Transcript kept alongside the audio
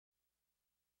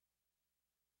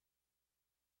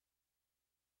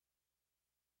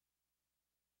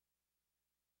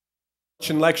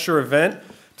lecture event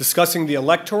discussing the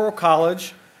Electoral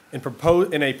College in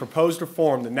a proposed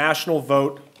reform, the National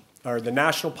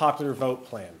Popular Vote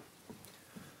Plan.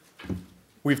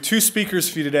 We have two speakers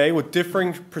for you today with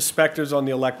differing perspectives on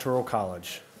the Electoral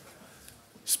College.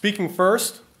 Speaking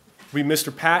first will be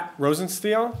Mr. Pat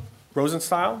Rosenstiel,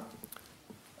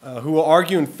 who will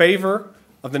argue in favor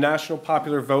of the National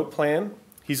Popular Vote Plan.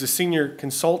 He's a senior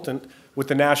consultant with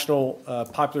the National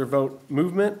Popular Vote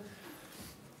Movement.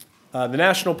 The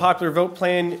National Popular Vote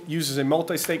Plan uses a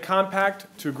multi-state compact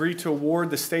to agree to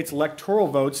award the state's electoral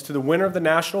votes to the winner of the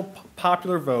National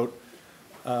Popular Vote,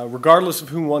 regardless of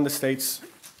who won that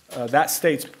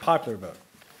state's popular vote.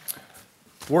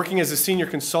 Working as a senior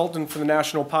consultant for the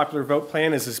National Popular Vote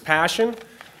Plan is his passion.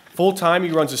 Full-time,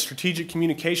 he runs a strategic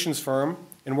communications firm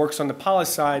and works on the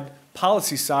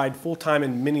policy side full-time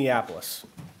in Minneapolis.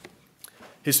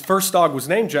 His first dog was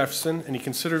named Jefferson, and he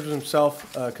considers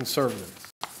himself conservative.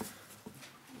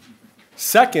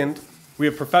 Second, we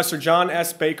have Professor John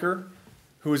S. Baker,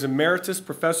 who is Emeritus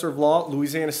Professor of Law at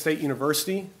Louisiana State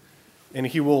University, and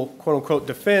he will, quote-unquote,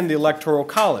 defend the Electoral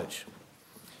College.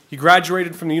 He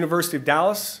graduated from the University of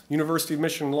Dallas, University of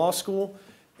Michigan Law School,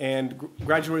 and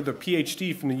graduated with a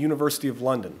PhD from the University of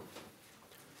London.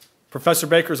 Professor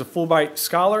Baker is a Fulbright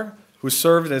scholar who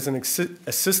served as an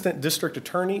assistant district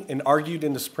attorney and argued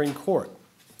in the Supreme Court.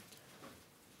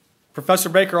 Professor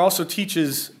Baker also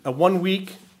teaches a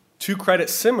one-week, 2-credit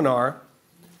seminar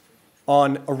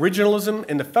on originalism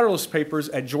in the Federalist Papers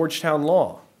at Georgetown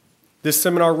Law. This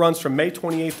seminar runs from May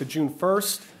 28th to June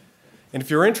 1st. And if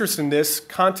you're interested in this,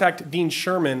 contact Dean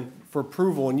Sherman for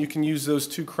approval, and you can use those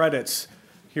 2 credits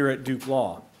here at Duke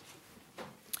Law.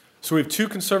 So we have 2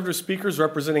 conservative speakers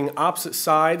representing opposite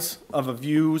sides of the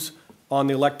views on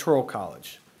the Electoral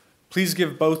College. Please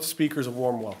give both speakers a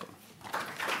warm welcome.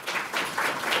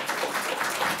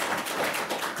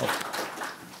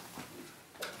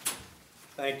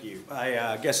 Thank you.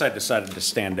 I guess I decided to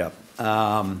stand up.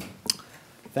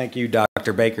 Thank you,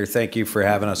 Dr. Baker. Thank you for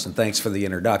having us, and thanks for the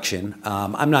introduction.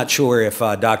 I'm not sure if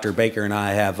Dr. Baker and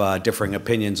I have differing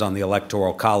opinions on the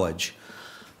Electoral College.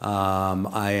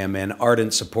 I am an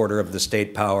ardent supporter of the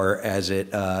state power as it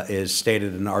is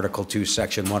stated in Article 2,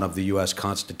 Section 1 of the U.S.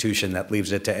 Constitution that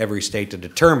leaves it to every state to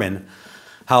determine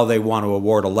how they want to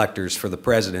award electors for the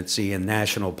presidency, and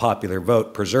National Popular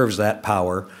Vote preserves that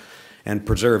power and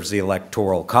preserves the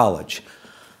Electoral College.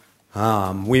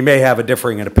 We may have a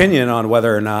differing opinion on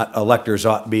whether or not electors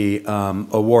ought to be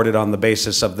awarded on the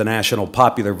basis of the National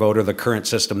Popular Vote or the current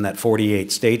system that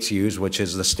 48 states use, which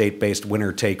is the state-based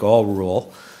winner-take-all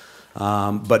rule.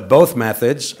 But both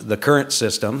methods, the current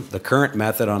system, the current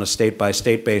method on a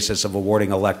state-by-state basis of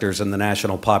awarding electors in the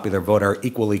National Popular Vote are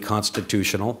equally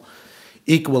constitutional,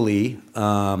 equally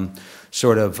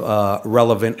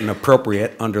relevant and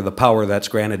appropriate under the power that's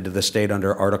granted to the state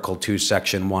under Article 2,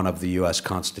 Section 1 of the U.S.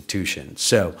 Constitution.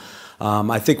 So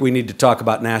I think we need to talk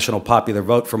about National Popular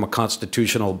Vote from a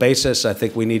constitutional basis. I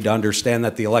think we need to understand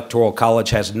that the Electoral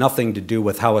College has nothing to do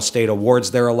with how a state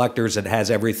awards their electors. It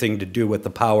has everything to do with the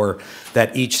power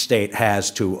that each state has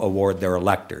to award their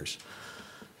electors.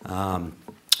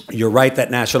 You're right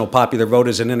that National Popular Vote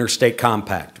is an interstate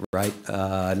compact, right?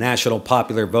 National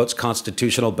Popular Vote's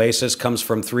constitutional basis comes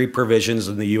from 3 provisions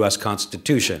in the U.S.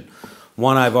 Constitution.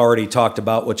 One I've already talked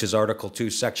about, which is Article 2,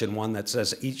 Section 1, that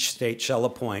says each state shall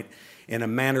appoint in a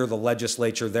manner the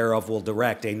legislature thereof will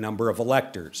direct a number of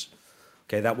electors.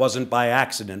 Okay, that wasn't by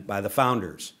accident by the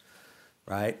founders,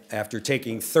 right? After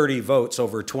taking 30 votes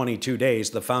over 22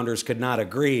 days, the founders could not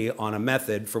agree on a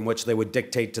method from which they would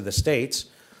dictate to the states,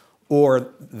 or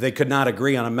they could not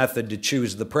agree on a method to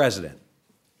choose the president,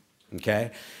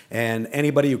 okay? And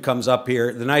anybody who comes up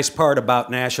here, the nice part about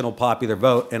National Popular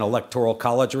Vote and Electoral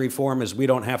College reform is we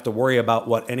don't have to worry about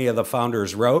what any of the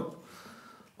founders wrote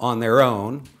on their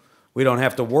own. We don't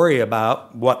have to worry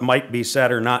about what might be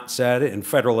said or not said in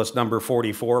Federalist number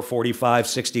 44, 45,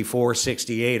 64,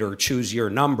 68, or choose your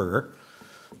number.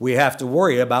 We have to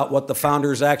worry about what the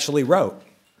founders actually wrote.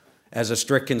 As a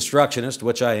strict constructionist,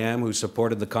 which I am, who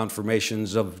supported the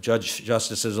confirmations of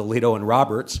Justices Alito and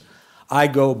Roberts, I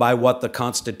go by what the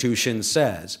Constitution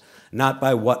says, not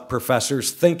by what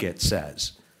professors think it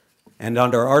says. And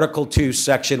under Article 2,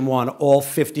 Section 1, all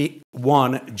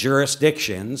 51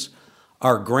 jurisdictions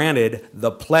are granted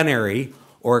the plenary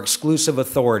or exclusive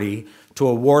authority to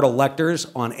award electors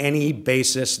on any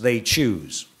basis they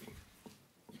choose.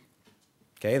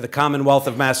 Okay, the Commonwealth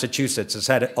of Massachusetts has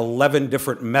had 11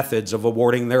 different methods of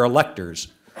awarding their electors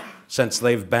since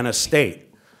they've been a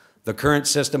state. The current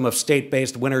system of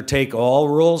state-based winner-take-all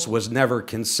rules was never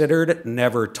considered,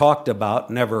 never talked about,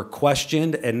 never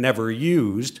questioned, and never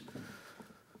used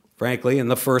frankly, in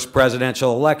the first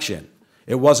presidential election.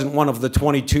 It wasn't one of the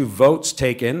 22 votes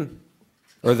taken,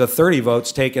 or the 30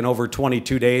 votes taken over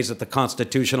 22 days at the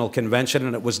Constitutional Convention,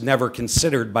 and it was never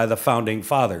considered by the Founding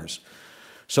Fathers.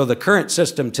 So the current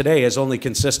system today is only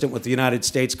consistent with the United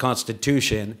States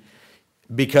Constitution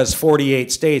because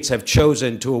 48 states have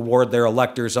chosen to award their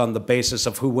electors on the basis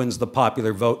of who wins the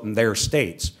popular vote in their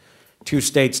states. 2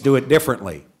 states do it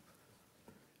differently.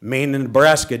 Maine and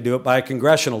Nebraska do it by a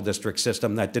congressional district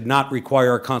system that did not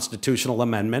require a constitutional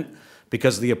amendment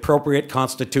because the appropriate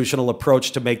constitutional approach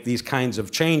to make these kinds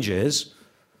of changes,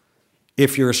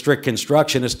 if you're a strict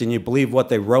constructionist and you believe what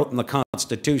they wrote in the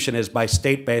Constitution, is by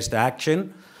state-based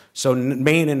action. So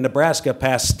Maine and Nebraska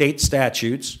passed state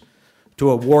statutes to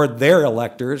award their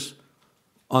electors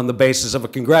on the basis of a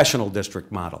congressional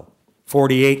district model.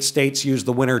 48 states use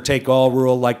the winner-take-all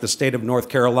rule, like the state of North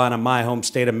Carolina, my home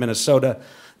state of Minnesota,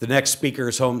 the next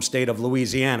speaker's home state of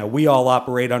Louisiana. We all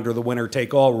operate under the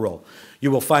winner-take-all rule.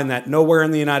 You will find that nowhere in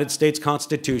the United States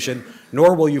Constitution,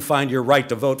 nor will you find your right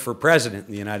to vote for president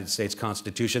in the United States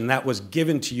Constitution. That was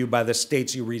given to you by the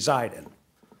states you reside in.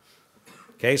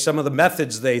 Okay, some of the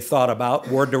methods they thought about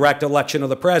were direct election of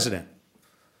the president.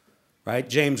 Right?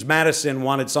 James Madison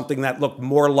wanted something that looked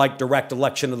more like direct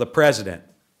election of the president.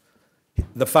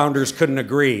 The founders couldn't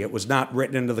agree. It was not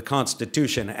written into the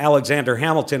Constitution. Alexander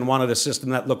Hamilton wanted a system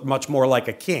that looked much more like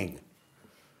a king.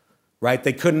 Right?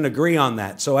 They couldn't agree on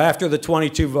that. So after the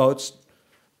 22 votes,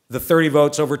 the 30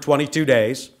 votes over 22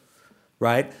 days,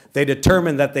 right, they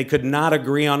determined that they could not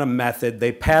agree on a method.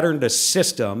 They patterned a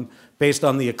system based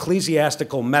on the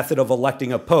ecclesiastical method of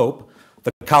electing a pope,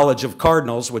 the College of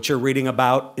Cardinals, which you're reading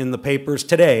about in the papers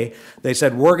today. They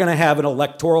said, we're going to have an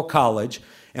electoral college,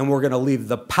 and we're going to leave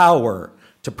the power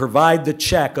to provide the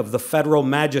check of the federal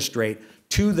magistrate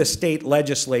to the state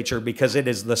legislature because it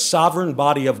is the sovereign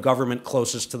body of government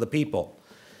closest to the people.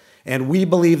 And we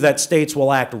believe that states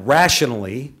will act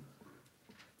rationally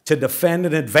to defend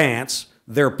and advance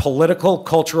their political,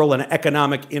 cultural, and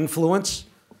economic influence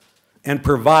and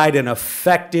provide an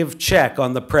effective check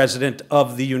on the President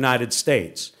of the United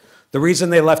States. The reason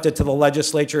they left it to the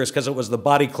legislature is because it was the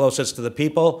body closest to the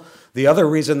people. The other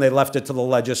reason they left it to the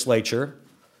legislature,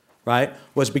 right,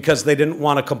 was because they didn't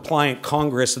want a compliant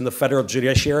Congress and the federal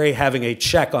judiciary having a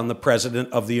check on the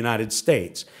President of the United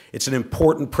States. It's an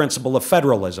important principle of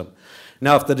federalism.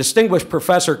 Now, if the distinguished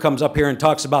professor comes up here and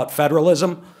talks about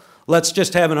federalism, let's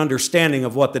just have an understanding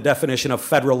of what the definition of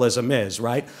federalism is,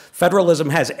 right? Federalism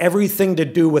has everything to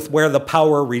do with where the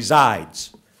power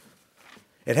resides.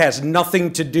 It has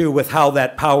nothing to do with how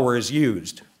that power is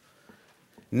used.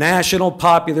 National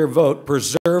popular vote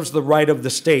preserves the right of the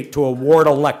state to award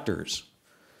electors.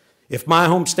 If my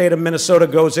home state of Minnesota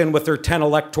goes in with their 10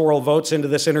 electoral votes into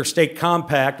this interstate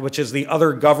compact, which is the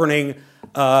other governing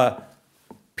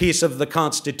piece of the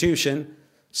Constitution,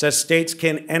 says states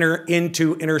can enter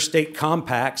into interstate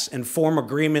compacts and form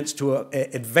agreements to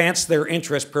advance their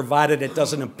interests provided it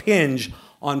doesn't impinge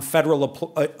on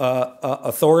federal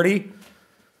authority,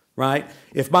 right?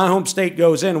 If my home state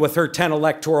goes in with her 10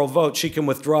 electoral votes, she can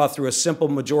withdraw through a simple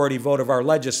majority vote of our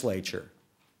legislature,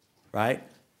 right?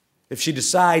 If she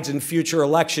decides in future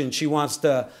elections she wants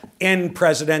to end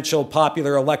presidential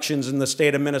popular elections in the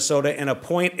state of Minnesota and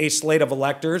appoint a slate of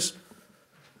electors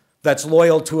that's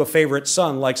loyal to a favorite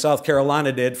son, like South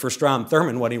Carolina did for Strom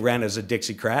Thurmond when he ran as a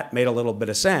Dixiecrat, made a little bit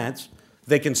of sense,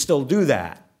 they can still do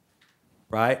that,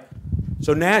 right?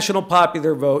 So national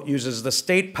popular vote uses the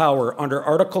state power under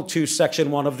Article 2,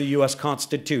 Section 1 of the U.S.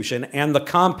 Constitution and the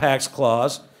Compacts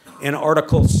Clause in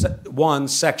Article 1,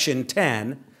 Section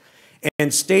 10,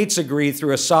 and states agree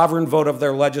through a sovereign vote of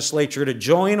their legislature to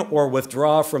join or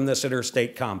withdraw from this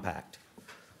interstate compact.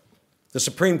 The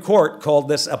Supreme Court called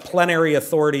this a plenary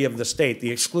authority of the state,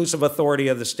 the exclusive authority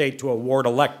of the state to award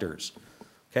electors.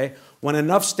 Okay? When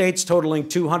enough states totaling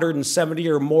 270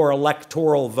 or more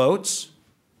electoral votes,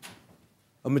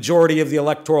 a majority of the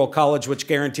Electoral College, which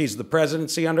guarantees the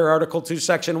presidency under Article 2,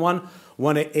 Section 1,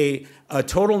 when a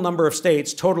total number of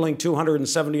states totaling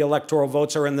 270 electoral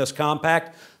votes are in this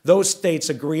compact, those states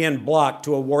agree in bloc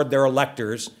to award their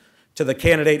electors to the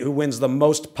candidate who wins the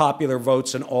most popular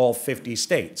votes in all 50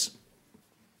 states.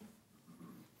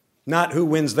 Not who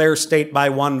wins their state by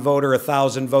 1 vote or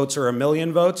 1,000 votes or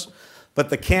 1,000,000 votes,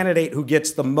 but the candidate who gets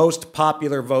the most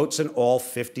popular votes in all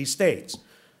 50 states.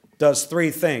 Does 3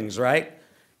 things, right?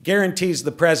 Guarantees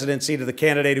the presidency to the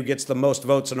candidate who gets the most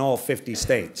votes in all 50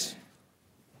 states.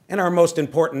 In our most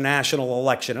important national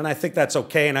election, and I think that's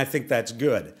okay and I think that's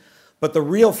good. But the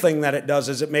real thing that it does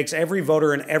is it makes every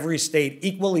voter in every state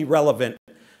equally relevant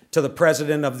to the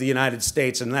President of the United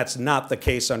States, and that's not the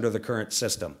case under the current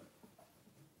system.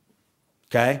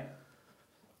 okay?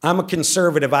 I'm a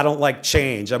conservative. I don't like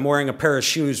change. I'm wearing a pair of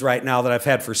shoes right now that I've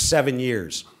had for 7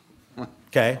 years,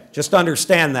 okay? Just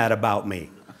understand that about me.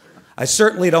 I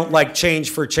certainly don't like change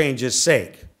for change's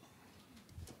sake,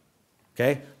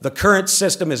 okay? The current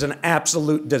system is an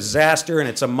absolute disaster and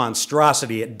it's a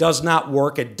monstrosity. It does not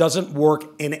work. It doesn't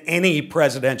work in any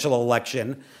presidential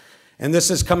election. And this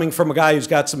is coming from a guy who's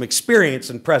got some experience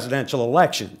in presidential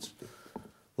elections,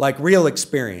 like real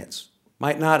experience.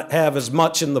 Might not have as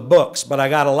much in the books, but I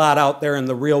got a lot out there in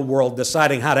the real world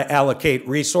deciding how to allocate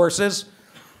resources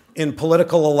in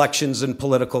political elections and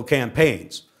political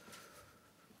campaigns,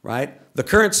 right? The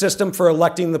current system for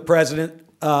electing the president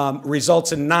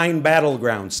results in 9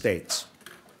 battleground states,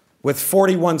 with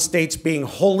 41 states being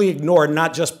wholly ignored,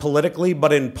 not just politically,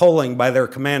 but in polling by their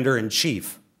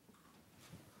commander-in-chief.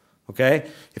 Okay?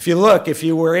 If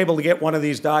you were able to get one of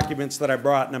these documents that I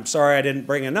brought, and I'm sorry I didn't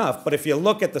bring enough, but if you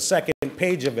look at the second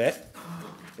page of it,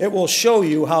 it will show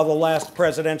you how the last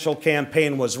presidential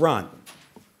campaign was run.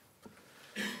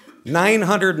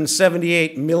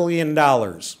 $978 million,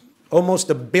 almost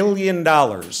 $1 billion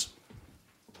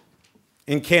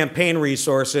in campaign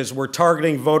resources were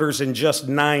targeting voters in just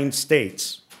 9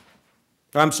 states.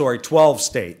 I'm sorry, 12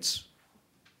 states.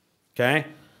 Okay?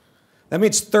 That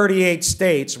means 38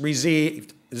 states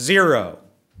received 0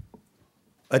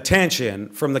 attention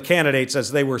from the candidates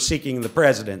as they were seeking the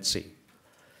presidency.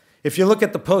 If you look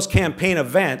at the post-campaign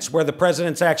events where the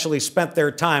presidents actually spent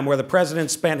their time, where the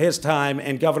president spent his time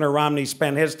and Governor Romney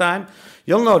spent his time,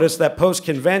 you'll notice that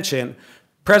post-convention,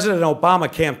 President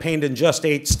Obama campaigned in just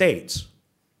 8 states,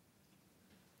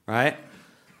 right?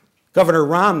 Governor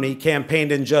Romney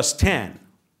campaigned in just 10,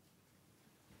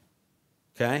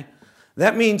 okay?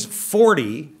 That means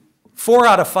 4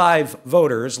 out of 5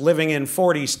 voters living in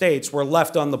 40 states were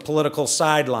left on the political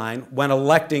sideline when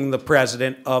electing the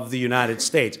President of the United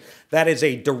States. That is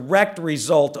a direct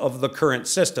result of the current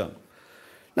system.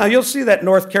 Now, you'll see that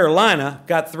North Carolina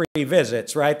got 3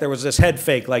 visits, right? There was this head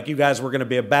fake like you guys were going to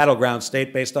be a battleground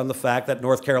state based on the fact that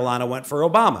North Carolina went for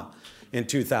Obama in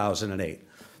 2008.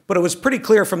 But it was pretty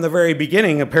clear from the very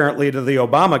beginning, apparently, to the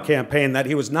Obama campaign that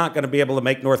he was not going to be able to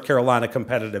make North Carolina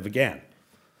competitive again,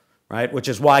 right? Which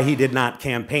is why he did not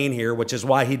campaign here, which is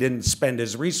why he didn't spend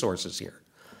his resources here.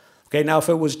 Okay, now if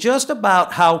it was just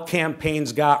about how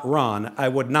campaigns got run, I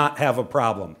would not have a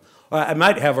problem. I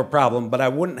might have a problem, but I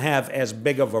wouldn't have as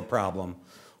big of a problem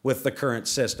with the current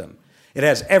system. It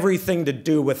has everything to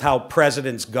do with how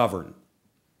presidents govern,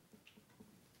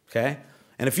 okay?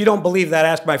 And if you don't believe that,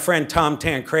 ask my friend Tom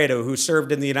Tancredo, who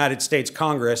served in the United States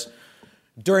Congress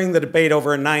during the debate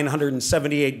over a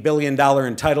 $978 billion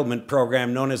entitlement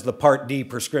program known as the Part D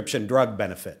prescription drug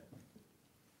benefit.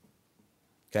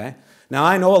 Okay? Now,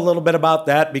 I know a little bit about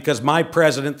that because my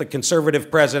president, the conservative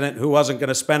president who wasn't going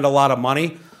to spend a lot of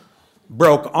money,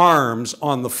 broke arms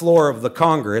on the floor of the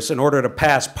Congress in order to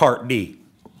pass Part D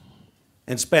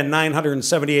and spend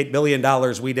 $978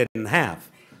 billion we didn't have.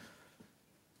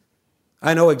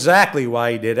 I know exactly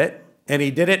why he did it, and he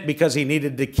did it because he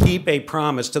needed to keep a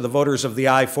promise to the voters of the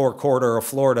I-4 corridor of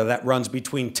Florida that runs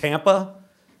between Tampa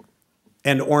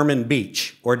and Ormond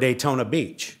Beach or Daytona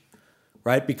Beach,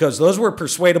 right? Because those were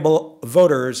persuadable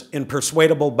voters in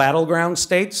persuadable battleground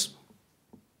states,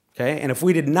 okay? And if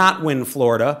we did not win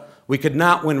Florida, we could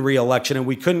not win re-election, and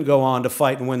we couldn't go on to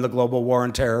fight and win the global war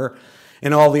on terror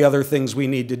and all the other things we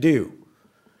need to do.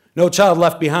 No Child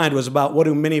Left Behind was about what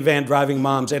do minivan driving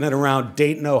moms in and around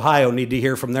Dayton, Ohio need to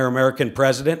hear from their American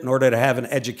president in order to have an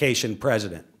education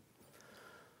president.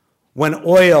 When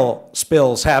oil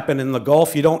spills happen in the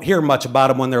Gulf, you don't hear much about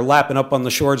them when they're lapping up on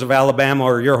the shores of Alabama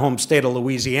or your home state of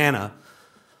Louisiana.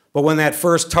 But when that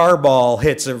first tar ball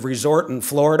hits a resort in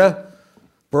Florida,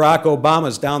 Barack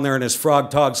Obama's down there in his frog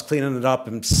togs cleaning it up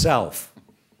himself.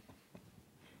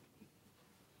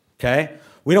 Okay?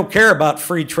 We don't care about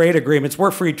free trade agreements.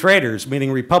 We're free traders,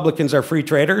 meaning Republicans are free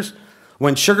traders.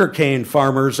 When sugarcane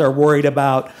farmers are worried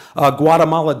about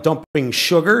Guatemala dumping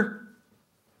sugar,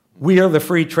 we are the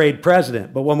free trade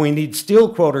president. But when we need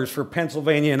steel quotas for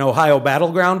Pennsylvania and Ohio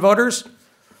battleground voters,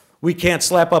 we can't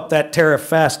slap up that tariff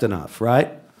fast enough,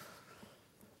 right?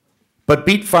 But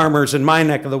beet farmers in my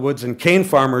neck of the woods and cane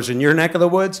farmers in your neck of the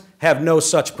woods have no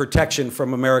such protection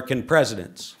from American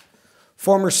presidents.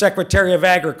 Former Secretary of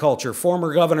Agriculture,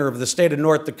 former governor of the state of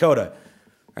North Dakota.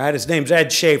 Right, his name's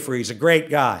Ed Schaefer. He's a great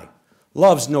guy.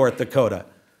 Loves North Dakota.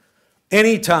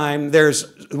 Anytime there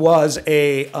was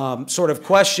a sort of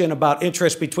question about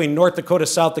interest between North Dakota,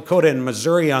 South Dakota, and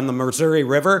Missouri on the Missouri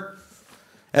River,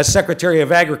 as Secretary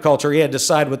of Agriculture, he had to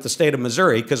side with the state of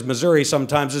Missouri because Missouri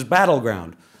sometimes is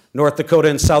battleground. North Dakota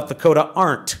and South Dakota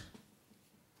aren't.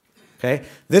 Okay?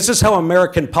 This is how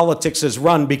American politics is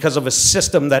run because of a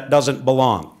system that doesn't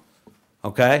belong.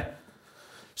 Okay?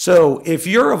 So if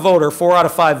you're a voter, 4 out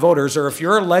of 5 voters, or if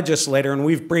you're a legislator, and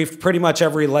we've briefed pretty much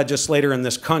every legislator in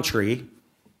this country,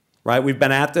 right? We've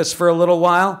been at this for a little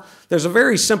while. There's a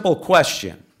very simple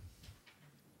question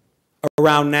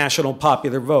around national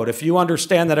popular vote. If you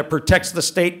understand that it protects the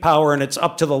state power and it's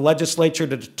up to the legislature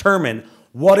to determine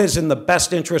what is in the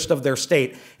best interest of their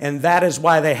state, and that is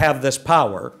why they have this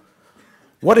power,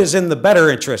 what is in the better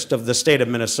interest of the state of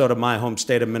Minnesota, my home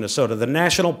state of Minnesota, the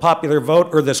national popular vote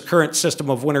or this current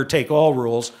system of winner-take-all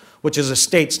rules, which is a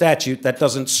state statute that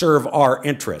doesn't serve our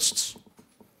interests?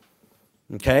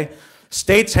 Okay?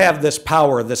 States have this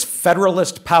power, this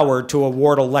federalist power to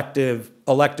award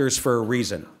electors for a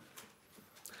reason.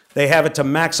 They have it to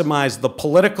maximize the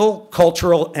political,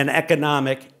 cultural, and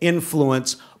economic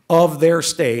influence of their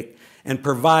state and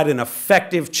provide an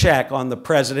effective check on the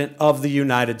President of the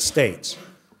United States.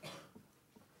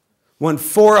 When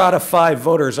 4 out of 5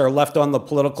 voters are left on the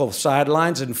political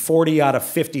sidelines and 40 out of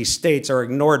 50 states are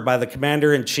ignored by the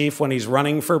commander-in-chief when he's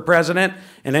running for president,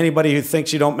 and anybody who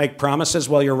thinks you don't make promises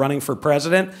while you're running for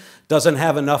president doesn't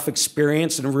have enough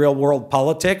experience in real-world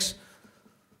politics,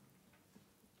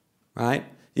 right?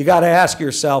 You got to ask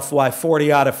yourself why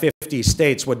 40 out of 50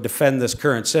 states would defend this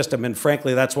current system, and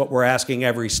frankly, that's what we're asking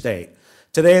every state.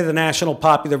 Today, the National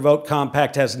Popular Vote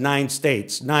Compact has 9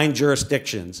 states, 9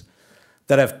 jurisdictions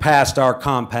that have passed our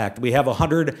compact. We have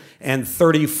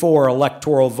 134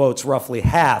 electoral votes, roughly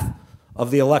half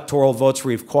of the electoral votes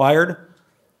required.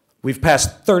 We've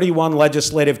passed 31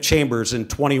 legislative chambers in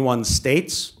 21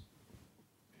 states.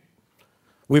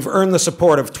 We've earned the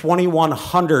support of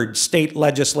 2,100 state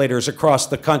legislators across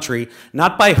the country,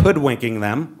 not by hoodwinking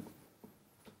them,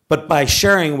 but by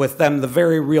sharing with them the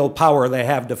very real power they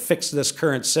have to fix this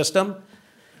current system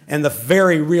and the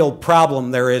very real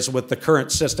problem there is with the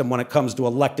current system when it comes to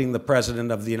electing the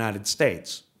President of the United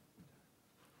States,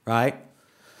 right?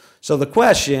 So the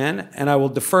question, and I will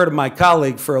defer to my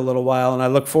colleague for a little while, and I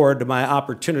look forward to my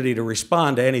opportunity to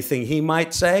respond to anything he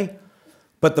might say,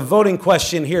 but the voting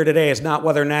question here today is not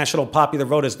whether national popular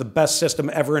vote is the best system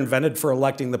ever invented for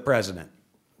electing the president.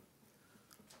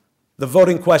 The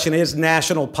voting question is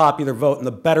national popular vote in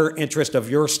the better interest of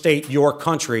your state, your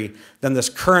country, than this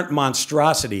current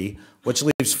monstrosity, which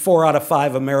leaves 4 out of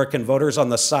 5 American voters on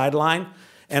the sideline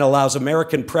and allows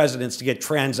American presidents to get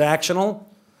transactional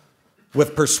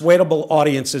with persuadable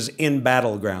audiences in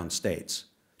battleground states.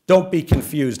 Don't be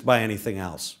confused by anything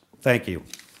else. Thank you.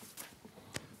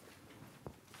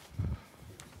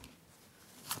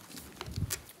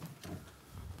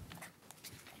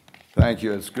 Thank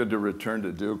you. It's good to return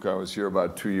to Duke. I was here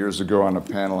about 2 years ago on a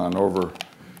panel on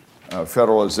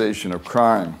federalization of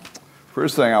crime.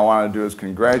 First thing I want to do is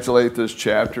congratulate this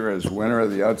chapter as winner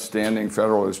of the Outstanding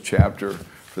Federalist Chapter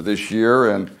for this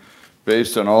year. And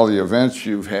based on all the events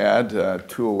you've had,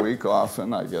 2 a week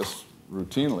often, I guess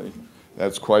routinely,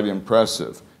 that's quite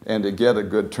impressive. And to get a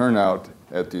good turnout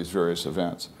at these various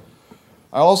events.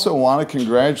 I also want to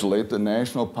congratulate the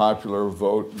National Popular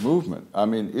Vote movement. I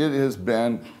mean, it has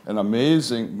been an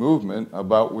amazing movement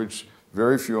about which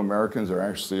very few Americans are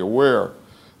actually aware.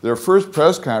 Their first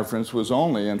press conference was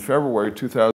only in February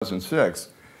 2006,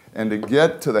 and to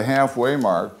get to the halfway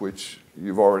mark, which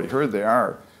you've already heard they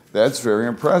are, that's very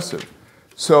impressive.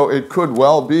 So it could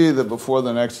well be that before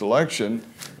the next election,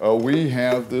 we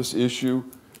have this issue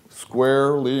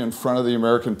squarely in front of the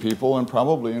American people and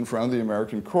probably in front of the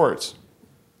American courts.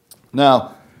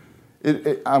 Now,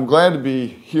 I'm glad to be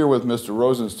here with Mr.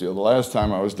 Rosenstiel. The last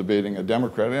time I was debating a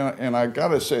Democrat, and I got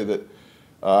to say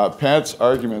that Pat's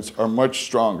arguments are much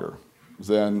stronger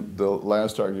than the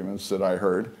last arguments that I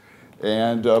heard.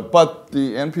 And, but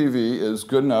the NPV is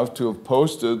good enough to have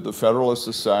posted the Federalist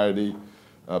Society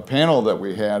panel that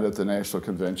we had at the National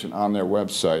Convention on their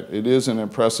website. It is an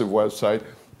impressive website,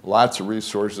 lots of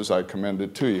resources. I commend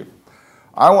it to you.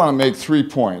 I want to make 3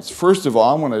 points. First of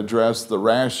all, I want to address the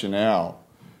rationale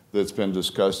that's been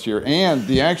discussed here and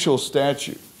the actual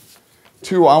statute.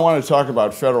 2, I want to talk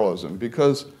about federalism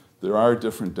because there are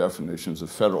different definitions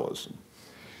of federalism.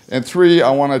 And 3,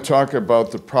 I want to talk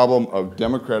about the problem of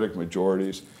democratic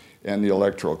majorities and the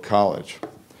Electoral College.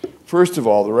 First of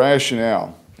all, the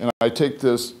rationale, and I take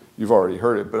this, you've already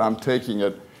heard it, but I'm taking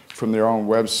it from their own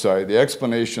website, the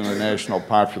explanation of the national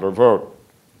popular vote.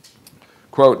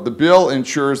 Quote, the bill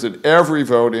ensures that every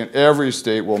vote in every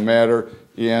state will matter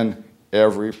in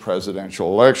every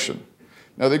presidential election.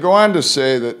 Now they go on to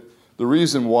say that the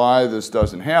reason why this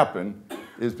doesn't happen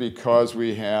is because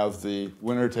we have the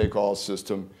winner-take-all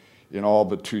system in all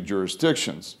but 2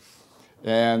 jurisdictions.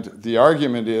 And the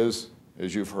argument is,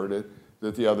 as you've heard it,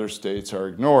 that the other states are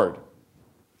ignored.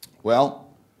 Well,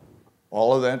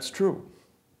 all of that's true.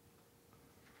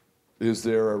 Is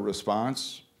there a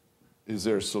response? Is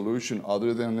there a solution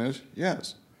other than this?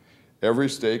 Yes. Every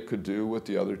state could do what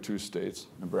the other two states,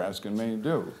 Nebraska and Maine,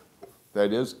 do.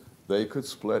 That is, they could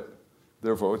split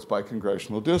their votes by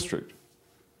congressional district.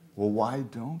 Well, why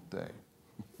don't they?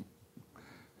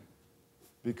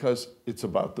 Because it's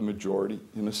about the majority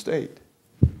in a state.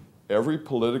 Every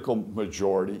political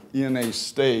majority in a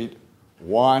state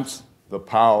wants the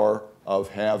power of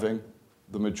having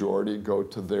the majority go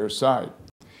to their side.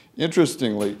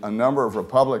 Interestingly, a number of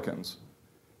Republicans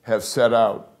have set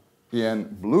out in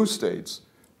blue states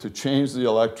to change the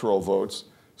electoral votes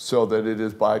so that it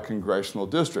is by congressional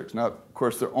districts. Now, of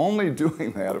course, they're only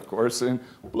doing that, of course, in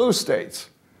blue states.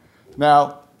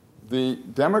 Now, the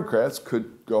Democrats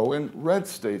could go in red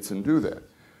states and do that.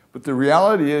 But the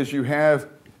reality is you have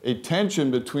a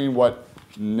tension between what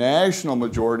national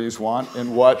majorities want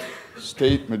and what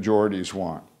state majorities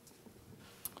want.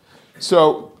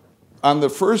 So on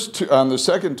the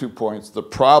second 2 points, the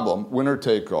problem, winner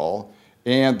take all,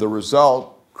 and the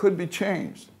result could be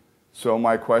changed. So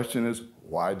my question is,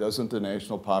 why doesn't the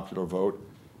national popular vote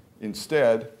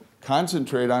instead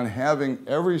concentrate on having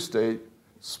every state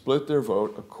split their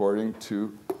vote according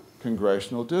to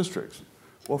congressional districts?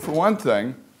 Well, for one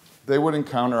thing, they would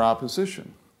encounter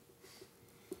opposition.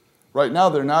 Right now,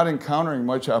 they're not encountering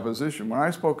much opposition. When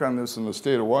I spoke on this in the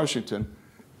state of Washington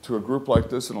to a group like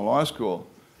this in a law school,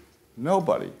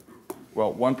 nobody,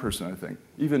 well, one person, I think,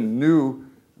 even knew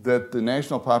that the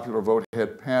national popular vote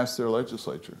had passed their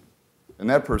legislature. And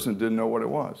that person didn't know what it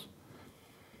was.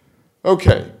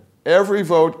 Okay, every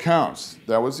vote counts.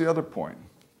 That was the other point.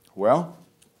 Well,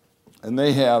 and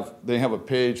they have a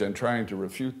page on trying to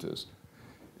refute this.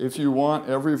 If you want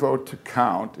every vote to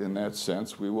count in that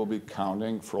sense, we will be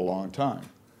counting for a long time.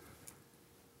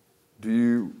 Do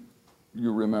you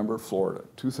remember Florida,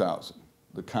 2000,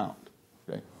 the count?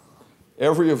 Okay.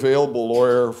 Every available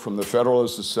lawyer from the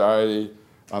Federalist Society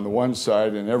on the one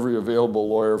side and every available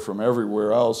lawyer from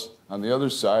everywhere else on the other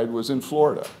side was in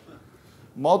Florida.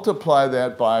 Multiply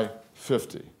that by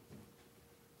 50.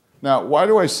 Now, why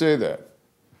do I say that?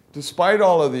 Despite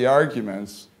all of the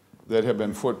arguments that have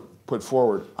been put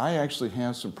forward, I actually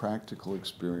have some practical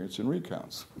experience in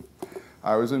recounts.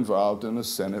 I was involved in a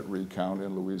Senate recount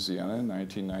in Louisiana in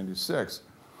 1996.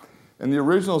 And the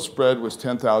original spread was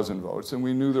 10,000 votes, and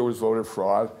we knew there was voter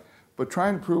fraud, but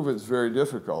trying to prove it's very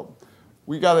difficult.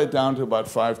 We got it down to about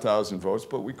 5,000 votes,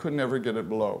 but we could never get it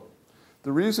below.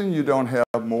 The reason you don't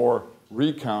have more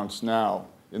recounts now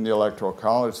in the Electoral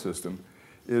College system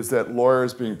is that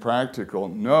lawyers, being practical,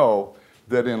 know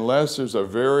that unless there's a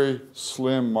very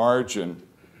slim margin,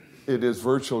 it is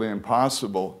virtually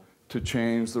impossible to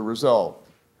change the result.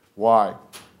 Why?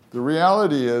 The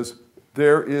reality is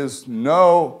there is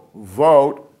no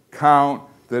vote count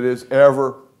that is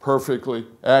ever perfectly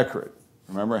accurate.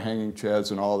 Remember hanging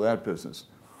chads and all that business.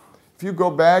 If you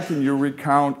go back and you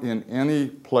recount in any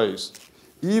place,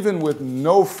 even with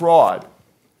no fraud,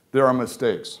 there are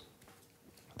mistakes.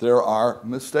 There are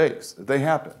mistakes. They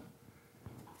happen.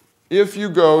 If you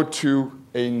go to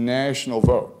a national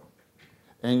vote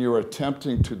and you're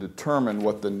attempting to determine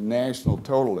what the national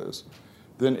total is,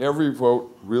 then every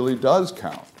vote really does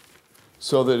count.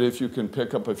 So that if you can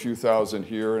pick up a few thousand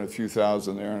here and a few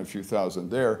thousand there and a few thousand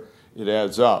there, it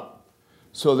adds up.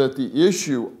 So that the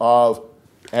issue of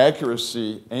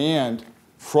accuracy and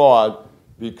fraud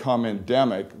become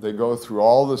endemic. They go through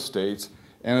all the states,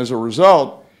 and as a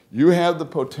result, you have the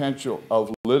potential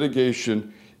of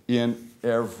litigation in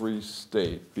every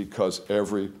state because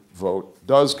every vote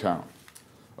does count.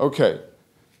 Okay,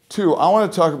 2, I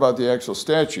want to talk about the actual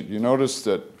statute. You notice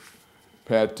that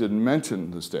Pat didn't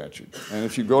mention the statute. And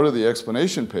if you go to the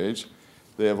explanation page,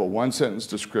 they have a 1-sentence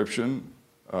description,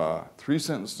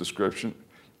 3-sentence description,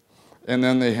 and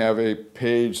then they have a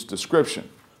page description.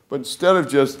 But instead of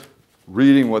just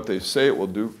reading what they say it will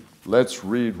do, let's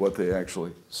read what they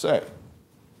actually say.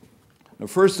 Now,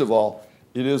 first of all,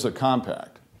 it is a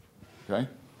compact, okay?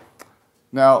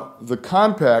 Now, the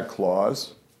compact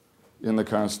clause in the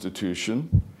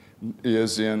Constitution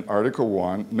is in Article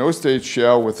 1, no state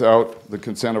shall, without the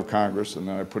consent of Congress, and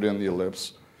then I put in the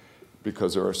ellipse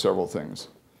because there are several things,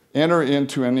 enter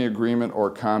into any agreement or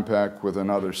compact with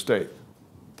another state.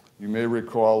 You may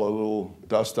recall a little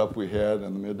dust-up we had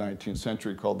in the mid-19th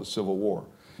century called the Civil War.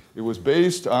 It was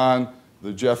based on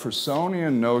the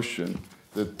Jeffersonian notion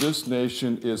that this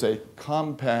nation is a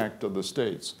compact of the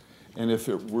states. And if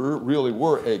it really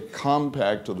were a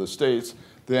compact of the states,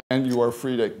 then you are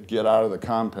free to get out of the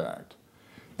compact.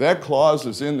 That clause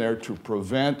is in there to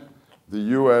prevent the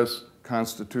U.S.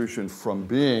 Constitution from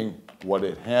being what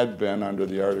it had been under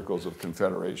the Articles of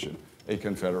Confederation, a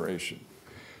confederation.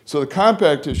 So the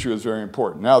compact issue is very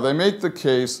important. Now, they make the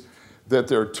case that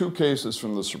there are two cases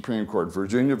from the Supreme Court,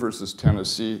 Virginia versus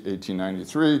Tennessee,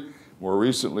 1893, more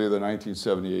recently the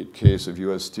 1978 case of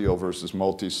U.S. Steel versus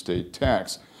multi-state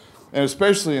tax. And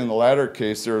especially in the latter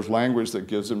case, there is language that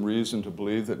gives them reason to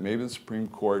believe that maybe the Supreme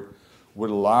Court would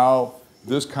allow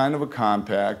this kind of a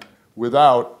compact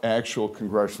without actual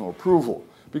congressional approval,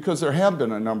 because there have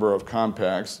been a number of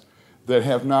compacts that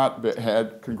have not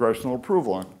had congressional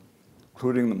approval,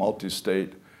 including the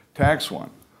multi-state tax one.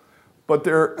 But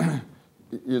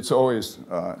it's always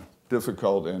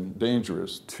difficult and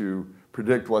dangerous to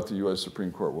predict what the U.S.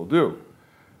 Supreme Court will do.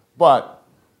 But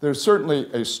there's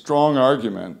certainly a strong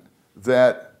argument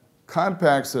that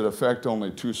compacts that affect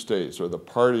only two states or the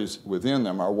parties within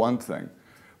them are one thing.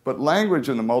 But language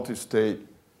in the multi-state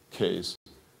case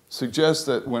suggests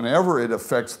that whenever it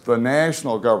affects the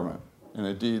national government, and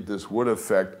indeed this would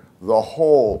affect the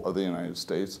whole of the United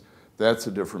States, that's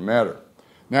a different matter.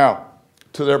 Now,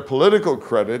 to their political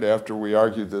credit, after we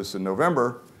argued this in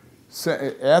November,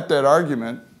 at that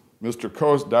argument, Dr.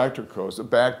 Kosa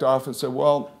backed off and said,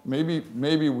 well, maybe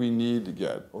we need to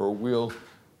get, or we'll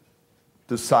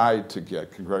decide to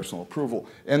get congressional approval.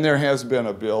 And there has been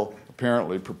a bill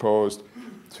apparently proposed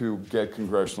to get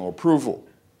congressional approval.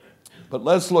 But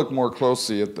let's look more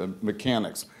closely at the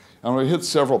mechanics. I'm going to hit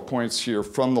several points here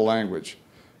from the language.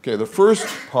 Okay, the first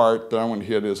part that I want to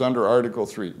hit is under Article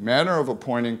 3, manner of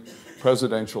appointing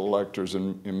presidential electors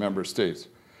in member states.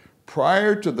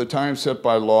 Prior to the time set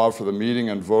by law for the meeting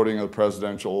and voting of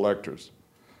presidential electors,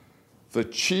 the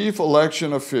chief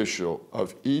election official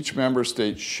of each member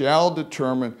state shall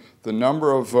determine the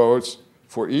number of votes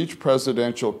for each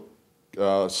presidential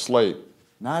slate,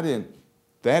 not in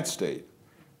that state,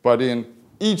 but in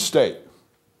each state.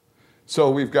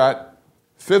 So we've got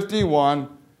 51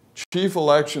 chief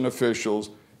election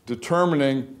officials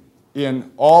determining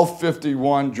in all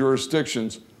 51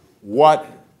 jurisdictions what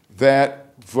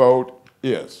that vote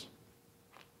is.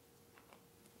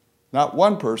 Not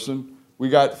one person, we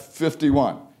got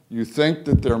 51. You think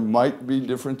that there might be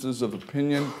differences of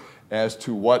opinion as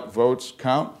to what votes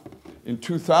count? In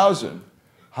 2000,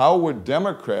 how would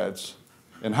Democrats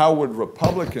and how would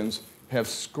Republicans have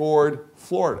scored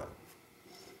Florida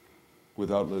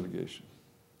without litigation?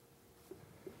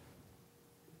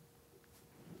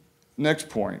 Next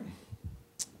point.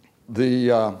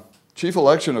 The chief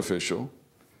election official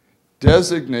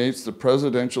designates the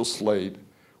presidential slate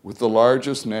with the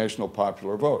largest national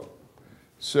popular vote.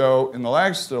 So in the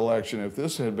last election, if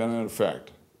this had been in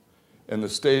effect, and the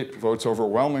state votes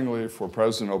overwhelmingly for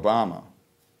President Obama,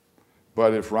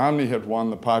 but if Romney had won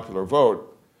the popular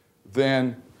vote,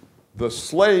 then the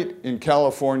slate in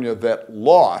California that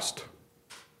lost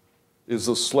is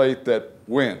the slate that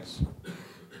wins.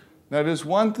 Now, it is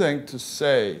one thing to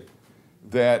say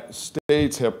that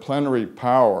states have plenary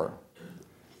power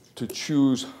to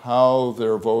choose how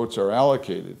their votes are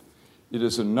allocated. It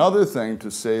is another thing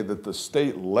to say that the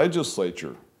state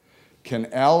legislature can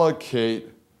allocate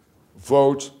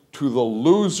votes to the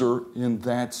loser in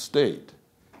that state.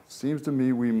 Seems to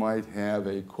me we might have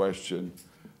a question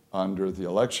under the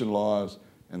election laws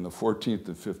and the 14th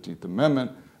and 15th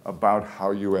Amendment about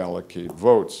how you allocate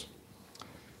votes.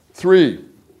 3,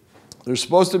 there's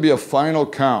supposed to be a final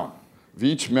count of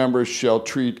each member shall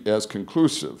treat as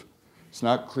conclusive. It's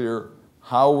not clear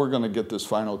how we're going to get this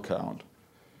final count.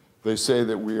 They say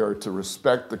that we are to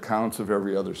respect the counts of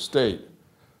every other state.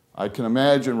 I can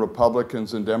imagine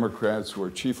Republicans and Democrats who are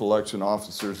chief election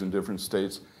officers in different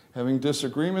states having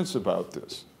disagreements about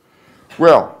this.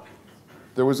 Well,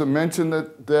 there was a mention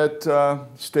that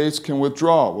states can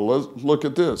withdraw. Well, let's look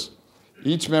at this.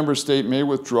 Each member state may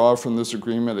withdraw from this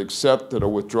agreement except that a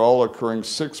withdrawal occurring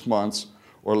 6 months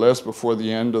or less before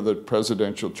the end of the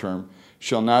presidential term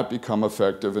shall not become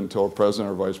effective until a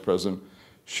president or vice president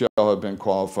shall have been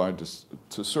qualified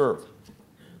to serve.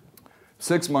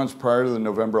 6 months prior to the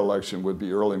November election would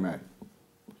be early May.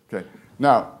 Okay.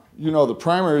 Now, you know, the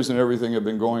primaries and everything have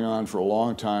been going on for a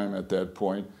long time at that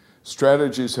point.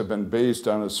 Strategies have been based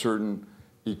on a certain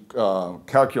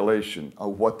calculation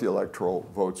of what the electoral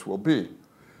votes will be.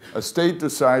 A state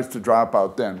decides to drop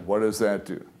out then. What does that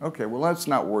do? Okay, well, let's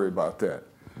not worry about that.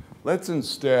 Let's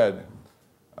instead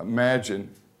imagine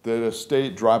that a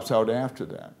state drops out after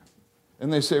that.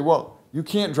 And they say, well, you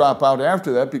can't drop out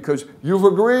after that because you've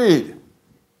agreed.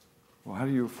 Well, how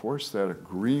do you enforce that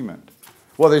agreement?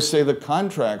 Well, they say the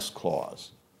contracts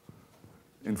clause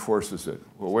enforces it.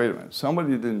 Well, wait a minute. Somebody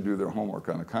didn't do their homework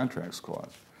on the contracts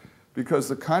clause, because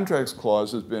the contracts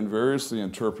clause has been variously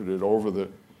interpreted over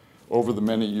over the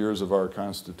many years of our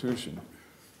Constitution.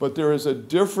 But there is a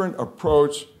different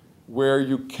approach where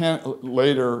you can,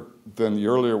 later than the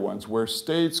earlier ones, where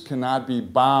states cannot be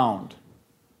bound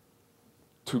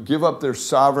to give up their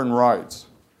sovereign rights.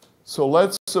 So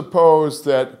let's suppose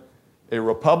that a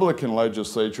Republican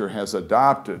legislature has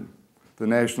adopted the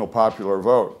national popular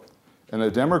vote, and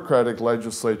a Democratic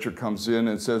legislature comes in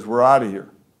and says, we're out of here.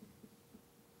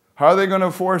 How are they going to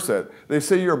enforce that? They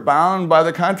say you're bound by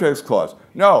the Contracts Clause.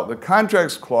 No, the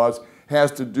Contracts Clause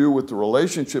has to do with the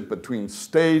relationship between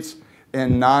states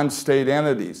and non-state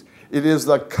entities. It is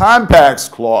the Compacts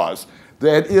Clause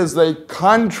that is the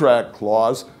contract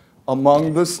clause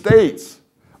among the states.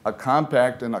 A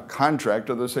compact and a contract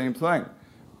are the same thing.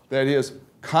 That is,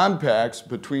 compacts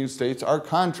between states are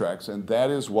contracts, and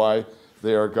that is why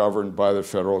they are governed by the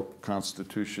federal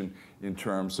Constitution in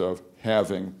terms of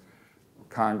having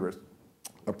Congress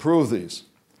approve these.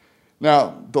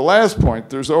 Now, the last point,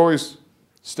 there's always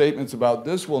statements about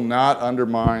this will not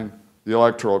undermine the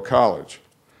Electoral College.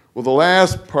 Well, the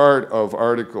last part of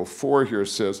Article 4 here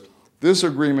says, this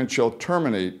agreement shall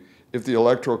terminate if the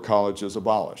Electoral College is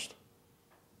abolished.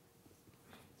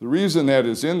 The reason that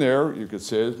is in there, you could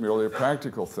say, is merely a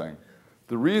practical thing.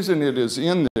 The reason it is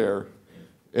in there,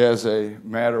 as a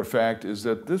matter of fact, is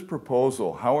that this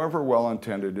proposal, however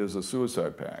well-intended, is a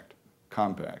suicide pact,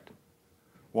 compact.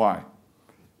 Why?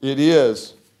 It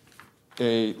is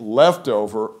a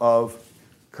leftover of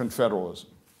confederalism.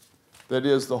 That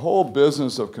is, the whole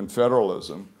business of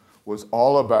confederalism was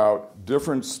all about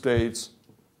different states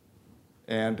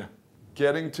and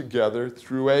getting together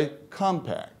through a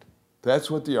compact. That's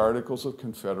what the Articles of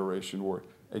Confederation were,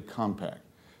 a compact.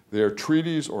 They are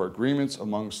treaties or agreements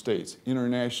among states,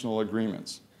 international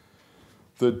agreements.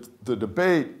 The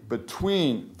debate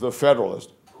between the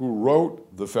Federalists, who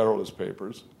wrote the Federalist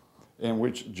Papers, and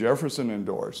which Jefferson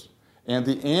endorsed, and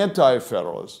the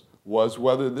Anti-Federalists was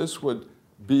whether this would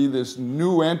be this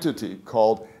new entity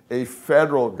called a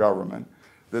federal government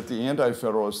that the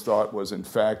Anti-Federalists thought was, in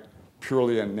fact,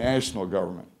 purely a national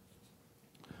government.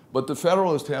 But the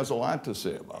Federalist has a lot to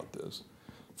say about this.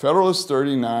 Federalist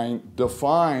 39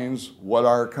 defines what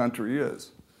our country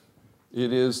is.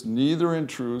 It is neither in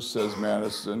truth, says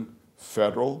Madison,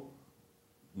 federal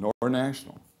nor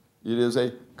national. It is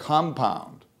a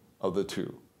compound of the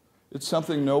two. It's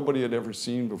something nobody had ever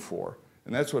seen before,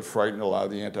 and that's what frightened a lot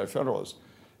of the Anti-Federalists.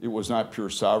 It was not pure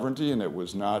sovereignty, and it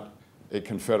was not a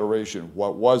confederation.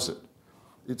 What was it?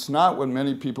 It's not what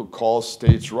many people call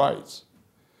states' rights.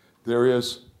 There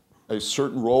is a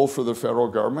certain role for the federal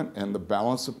government, and the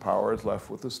balance of power is left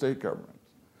with the state government.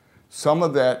 Some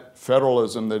of that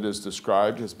federalism that is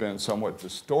described has been somewhat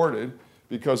distorted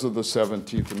because of the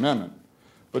 17th Amendment.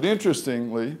 But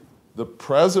interestingly, the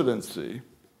presidency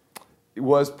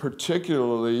was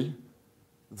particularly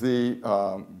the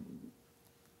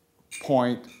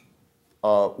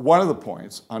one of the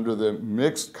points under the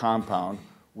mixed compound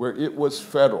where it was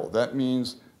federal. That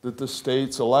means that the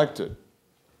states elected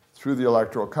through the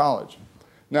Electoral College.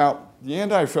 Now, the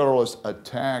Anti-Federalists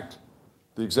attacked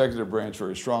the executive branch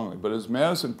very strongly, but as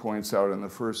Madison points out in the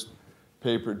first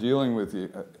paper dealing with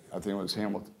the, I think it was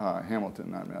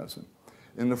Hamilton, not Madison,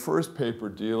 in the first paper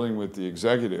dealing with the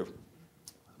executive,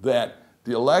 that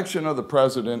the election of the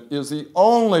president is the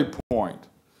only point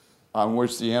on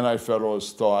which the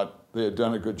Anti-Federalists thought they had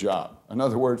done a good job. In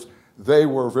other words, they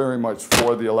were very much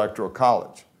for the Electoral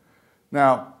College.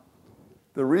 Now,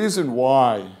 the reason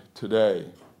why today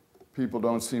people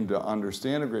don't seem to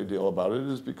understand a great deal about it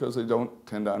is because they don't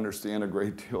tend to understand a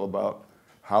great deal about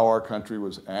how our country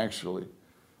was actually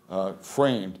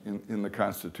framed in the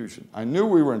Constitution. I knew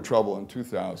we were in trouble in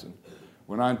 2000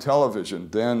 when on television,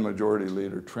 then Majority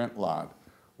Leader Trent Lott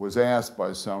was asked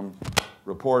by some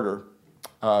reporter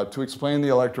to explain the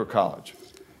Electoral College.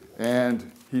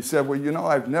 And he said, well, you know,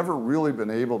 I've never really been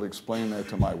able to explain that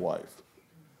to my wife.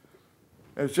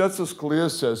 As Justice Scalia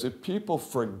says, if people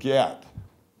forget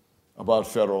about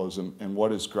federalism and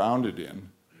what it's grounded in,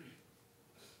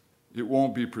 it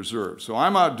won't be preserved. So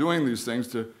I'm out doing these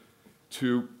things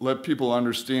to let people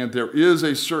understand there is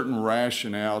a certain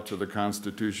rationale to the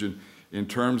Constitution in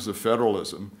terms of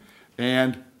federalism.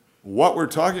 And what we're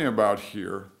talking about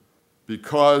here,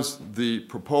 because the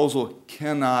proposal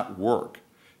cannot work,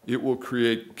 it will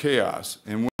create chaos.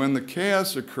 And when the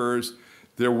chaos occurs,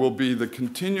 there will be the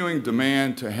continuing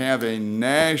demand to have a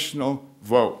national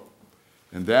vote.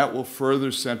 And that will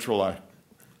further centralize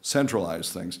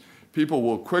things. People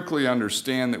will quickly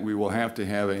understand that we will have to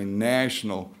have a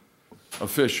national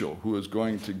official who is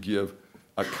going to give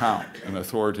a count, an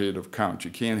authoritative count.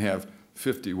 You can't have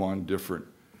 51 different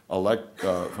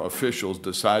officials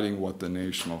deciding what the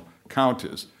national count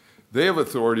is. They have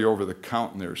authority over the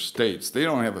count in their states. They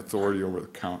don't have authority over the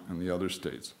count in the other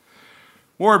states.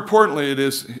 More importantly, it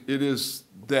is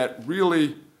that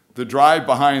really the drive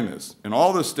behind this, and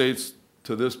all the states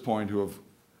to this point who have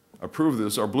approved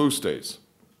this are blue states.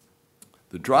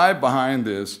 The drive behind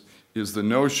this is the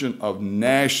notion of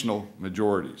national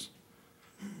majorities.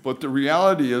 But the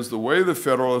reality is, the way the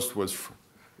Federalist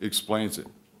explains it,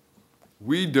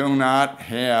 we do not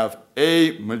have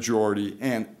a majority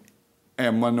and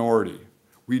a minority.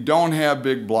 We don't have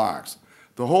big blocks.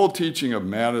 The whole teaching of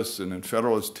Madison and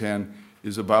Federalist 10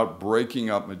 is about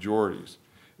breaking up majorities.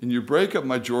 And you break up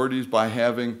majorities by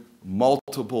having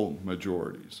multiple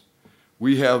majorities.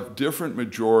 We have different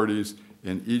majorities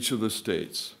in each of the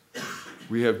states.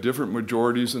 We have different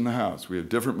majorities in the House. We have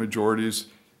different majorities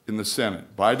in the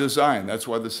Senate. By design, that's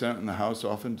why the Senate and the House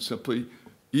often simply,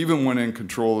 even when in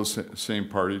control of the same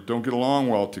party, don't get along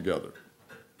well together.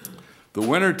 The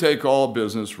winner-take-all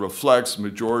business reflects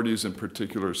majorities in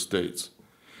particular states.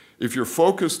 If you're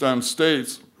focused on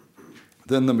states,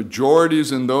 then the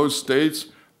majorities in those states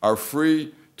are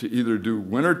free to either do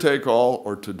winner-take-all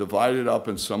or to divide it up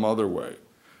in some other way.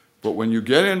 But when you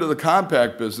get into the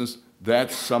compact business,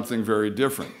 that's something very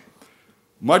different.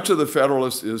 Much of the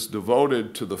Federalist is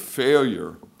devoted to the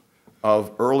failure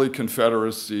of early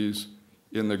confederacies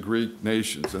in the Greek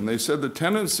nations. And they said the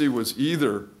tendency was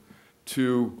either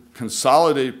to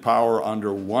consolidate power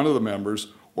under one of the members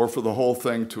or for the whole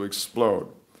thing to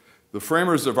explode. The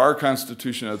framers of our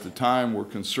Constitution at the time were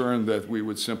concerned that we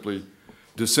would simply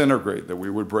disintegrate, that we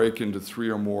would break into 3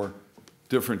 or more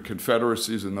different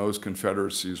confederacies, and those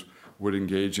confederacies would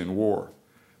engage in war.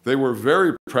 They were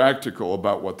very practical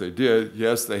about what they did.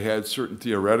 Yes, they had certain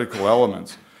theoretical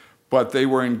elements, but they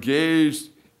were engaged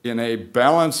in a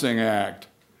balancing act,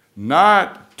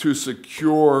 not to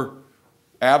secure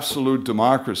absolute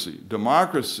democracy.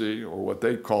 Democracy, or what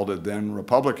they called it then,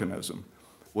 republicanism,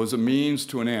 was a means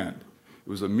to an end. It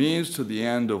was a means to the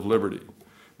end of liberty.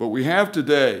 But we have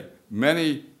today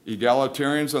many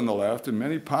egalitarians on the left and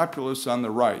many populists on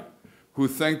the right who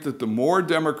think that the more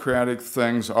democratic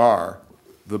things are,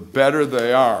 the better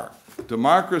they are.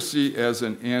 Democracy as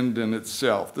an end in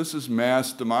itself. This is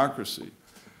mass democracy.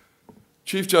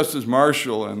 Chief Justice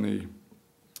Marshall in the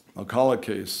McCulloch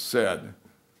case said,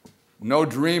 no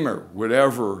dreamer would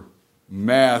ever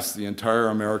mass the entire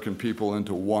American people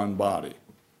into one body.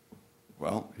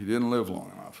 Well, he didn't live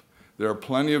long enough. There are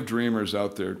plenty of dreamers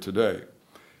out there today.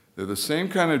 They're the same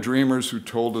kind of dreamers who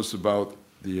told us about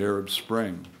the Arab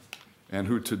Spring and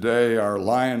who today are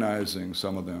lionizing,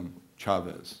 some of them,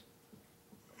 Chavez.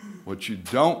 What you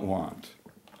don't want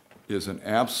is an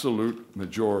absolute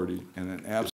majority and an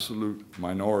absolute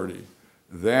minority.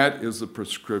 That is the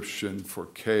prescription for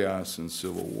chaos and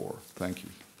civil war. Thank you.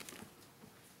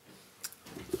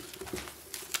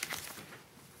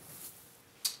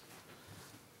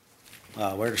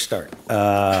 Where to start?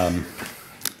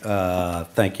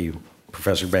 Thank you,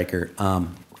 Professor Baker.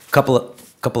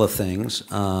 Couple of things.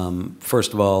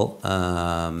 First of all,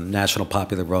 national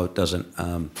popular vote doesn't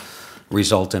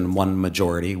result in one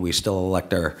majority. We still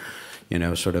elect our,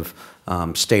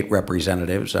 state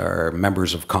representatives, our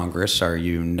members of Congress, our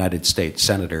United States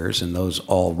senators, and those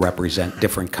all represent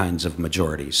different kinds of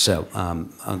majorities. So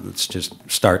let's just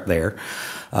start there.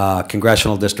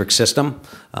 Congressional district system.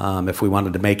 If we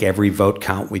wanted to make every vote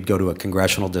count, we'd go to a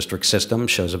congressional district system.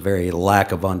 Shows a very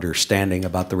lack of understanding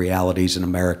about the realities in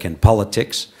American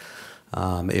politics.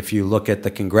 If you look at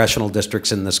the congressional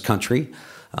districts in this country,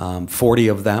 40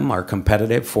 of them are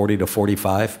competitive, 40 to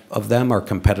 45 of them are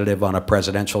competitive on a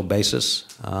presidential basis,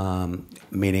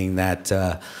 meaning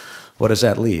that, what does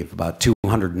that leave? About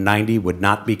 290 would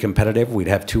not be competitive. We'd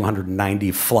have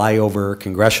 290 flyover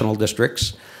congressional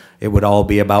districts. It would all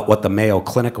be about what the Mayo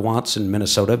Clinic wants in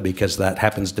Minnesota, because that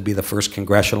happens to be the first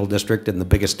congressional district and the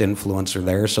biggest influencer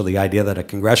there. So the idea that a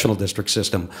congressional district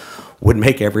system would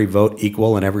make every vote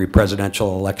equal in every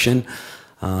presidential election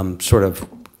sort of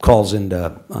calls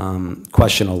into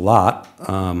question a lot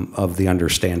of the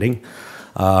understanding.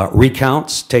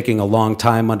 Recounts taking a long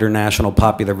time under national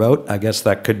popular vote. I guess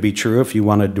that could be true if you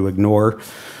wanted to ignore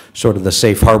sort of the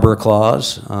safe harbor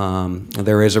clause.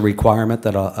 There is a requirement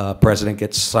that a president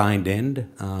gets signed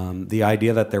in. The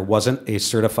idea that there wasn't a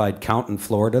certified count in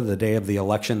Florida the day of the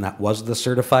election that was the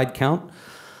certified count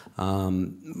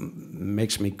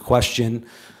makes me question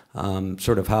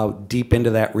sort of how deep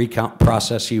into that recount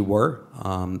process you were.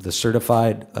 The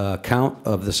certified count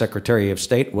of the Secretary of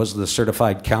State was the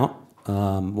certified count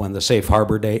when the safe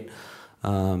harbor date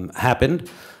happened.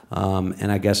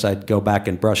 And I guess I'd go back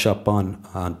and brush up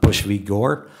on Bush v.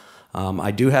 Gore.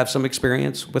 I do have some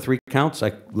experience with recounts.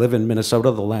 I live in Minnesota,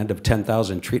 the land of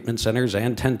 10,000 treatment centers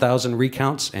and 10,000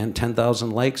 recounts and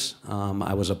 10,000 lakes.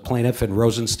 I was a plaintiff in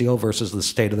Rosenstiel versus the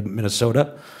state of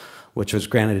Minnesota, which was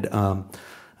granted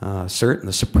cert in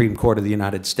the Supreme Court of the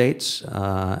United States.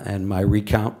 And my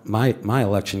recount, my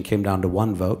election came down to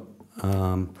 1 vote.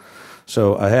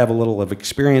 So I have a little of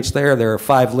experience there. There are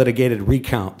 5 litigated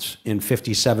recounts in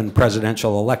 57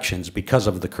 presidential elections because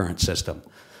of the current system.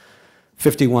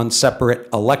 51 separate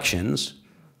elections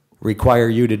require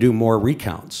you to do more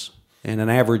recounts. In an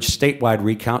average statewide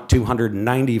recount,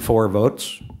 294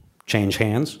 votes change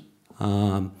hands.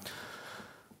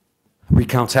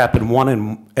 Recounts happen 1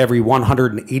 in every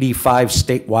 185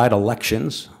 statewide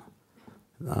elections.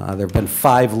 There have been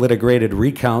 5 litigated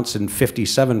recounts in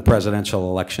 57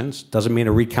 presidential elections. Doesn't mean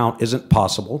a recount isn't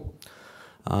possible.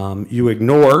 You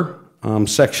ignore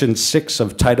Section 6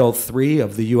 of Title III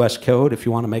of the U.S. Code, if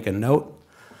you want to make a note,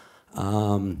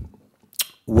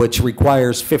 which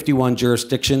requires 51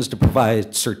 jurisdictions to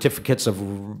provide certificates of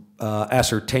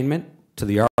ascertainment to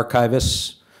the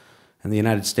archivists and the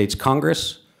United States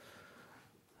Congress.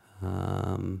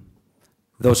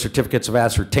 Those certificates of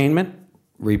ascertainment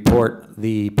report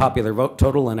the popular vote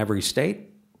total in every state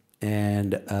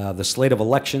and the slate of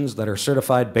elections that are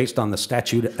certified based on the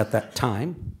statute at that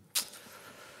time.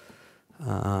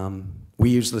 We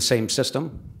use the same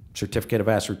system, certificate of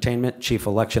ascertainment, chief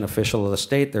election official of the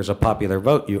state. There's a popular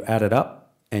vote. You add it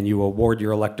up, and you award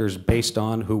your electors based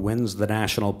on who wins the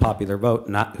national popular vote,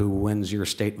 not who wins your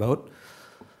state vote.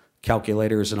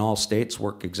 Calculators in all states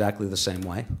work exactly the same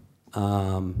way.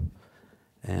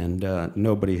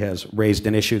 Nobody has raised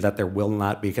an issue that there will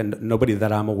not be. Nobody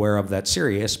that I'm aware of that's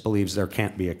serious believes there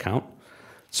can't be a count.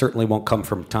 Certainly won't come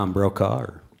from Tom Brokaw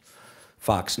or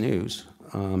Fox News.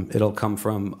 It'll come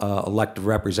from elected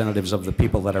representatives of the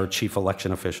people that are chief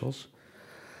election officials.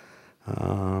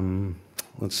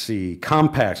 Let's see,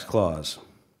 compacts clause.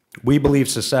 We believe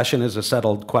secession is a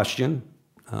settled question.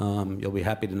 You'll be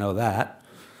happy to know that.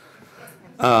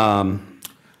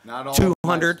 Not all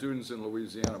 200 students in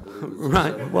Louisiana believe it's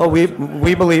right. Well,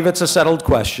 we believe it's a settled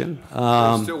question.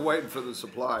 We're still waiting for the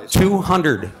supplies.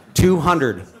 200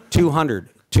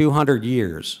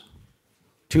 years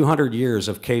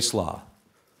of case law.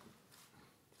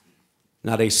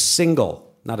 Not a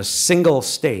single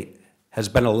state has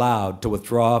been allowed to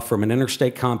withdraw from an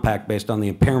interstate compact based on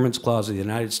the impairments clause of the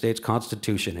United States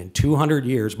Constitution in 200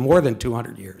 years, more than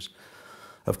 200 years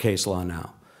of case law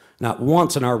now. Not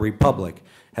once in our republic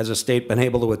has a state been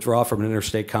able to withdraw from an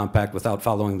interstate compact without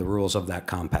following the rules of that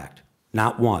compact.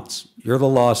 Not once. You're the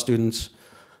law students.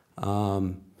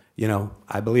 You know,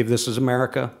 I believe this is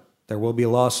America. There will be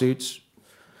lawsuits.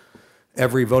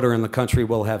 Every voter in the country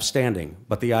will have standing.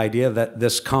 But the idea that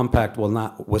this compact will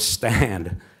not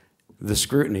withstand the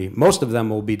scrutiny, most of them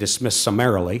will be dismissed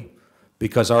summarily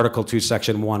because Article 2,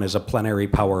 Section 1 is a plenary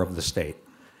power of the state,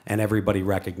 and everybody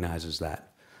recognizes that.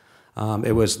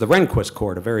 It was the Rehnquist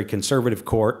Court, a very conservative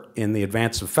court in the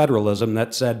advance of federalism,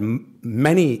 that said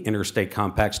many interstate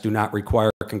compacts do not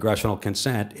require congressional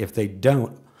consent if they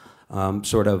don't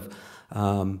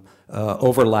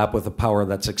overlap with the power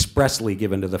that's expressly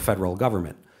given to the federal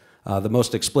government. The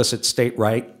most explicit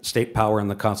state power in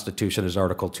the Constitution is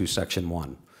Article 2, Section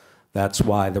 1. That's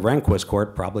why the Rehnquist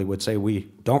Court probably would say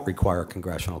we don't require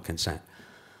congressional consent.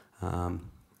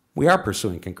 We are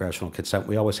pursuing congressional consent.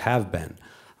 We always have been.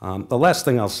 The last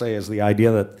thing I'll say is the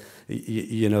idea that,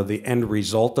 you know, the end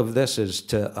result of this is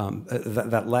to,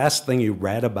 that last thing you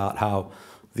read about how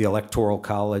the Electoral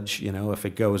College, you know, if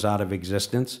it goes out of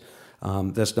existence,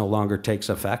 this no longer takes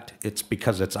effect. It's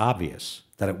because it's obvious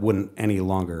that it wouldn't any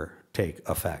longer take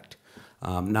effect,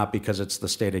 not because it's the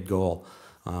stated goal.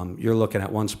 You're looking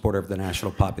at one supporter of the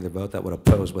national popular vote that would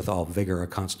oppose with all vigor a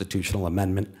constitutional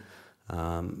amendment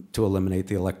to eliminate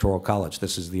the Electoral College.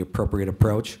 This is the appropriate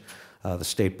approach. The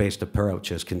state-based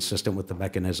approach is consistent with the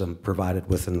mechanism provided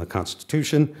within the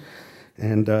Constitution.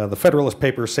 And the Federalist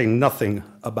Papers say nothing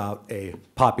about a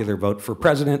popular vote for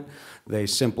president. They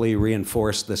simply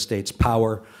reinforce the state's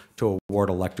power to award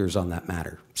electors on that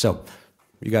matter. So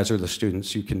you guys are the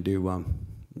students. You can do,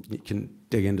 you can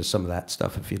dig into some of that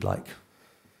stuff if you'd like.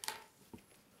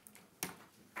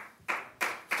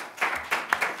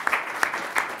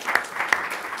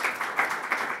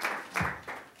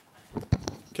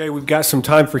 Okay, we've got some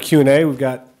time for Q&A. We've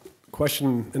got a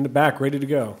question in the back ready to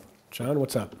go. John,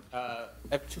 what's up? I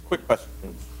have 2 quick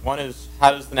questions. One is,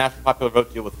 how does the national popular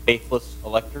vote deal with faithless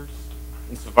electors?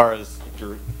 Insofar as if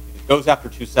it goes after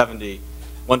 270,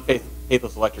 one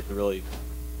faithless elector could really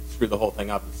screw the whole thing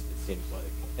up, it seems like.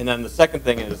 And then the second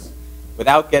thing is,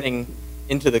 without getting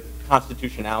into the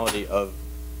constitutionality of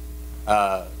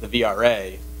the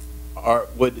VRA,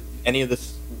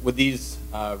 would these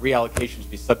reallocations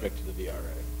be subject to the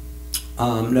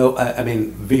VRA? No, I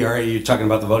mean, VRA, you're talking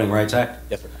about the Voting Rights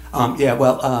Act? Yes, sir. Yeah,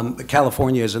 well,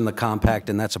 California is in the compact,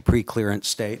 and that's a pre-clearance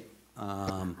state.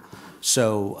 And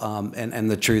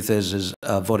the truth is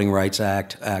Voting Rights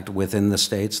Act within the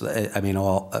states. I mean,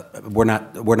 we're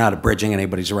not abridging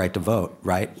anybody's right to vote,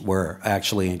 right? We're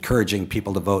actually encouraging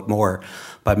people to vote more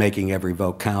by making every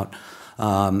vote count.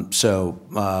 We've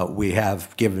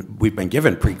been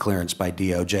given pre-clearance by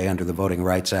DOJ under the Voting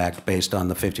Rights Act based on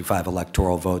the 55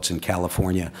 electoral votes in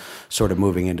California, sort of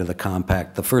moving into the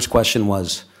compact. The first question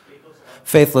was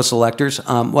faithless electors.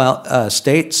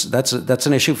 States, that's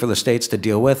an issue for the states to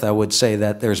deal with. I would say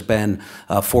that there's been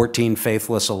 14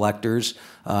 faithless electors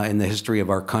in the history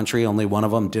of our country. Only one of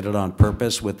them did it on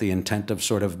purpose with the intent of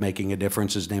sort of making a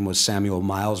difference. His name was Samuel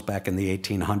Miles back in the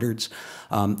 1800s.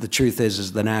 The truth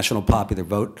is the national popular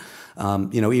vote,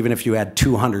 even if you had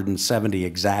 270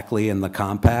 exactly in the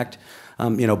compact,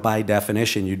 by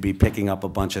definition, you'd be picking up a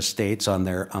bunch of states on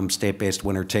their state-based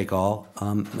winner-take-all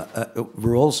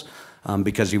rules.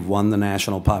 Because you've won the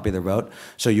national popular vote.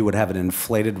 So you would have an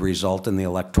inflated result in the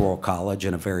Electoral College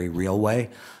in a very real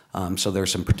way. So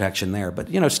there's some protection there. But,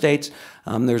 states,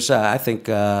 there's, I think,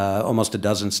 almost a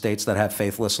dozen states that have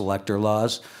faithless elector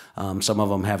laws. Some of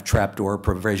them have trapdoor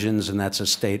provisions, and that's a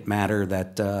state matter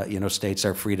that, states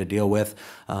are free to deal with.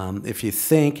 If you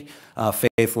think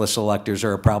faithless electors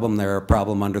are a problem, they're a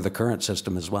problem under the current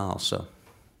system as well. So.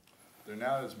 They're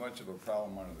not as much of a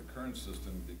problem under the current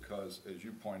system because, as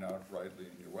you point out rightly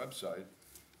in your website,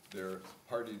 there's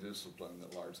party discipline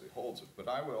that largely holds it. But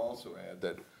I would also add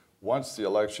that once the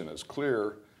election is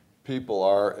clear, people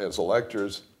are, as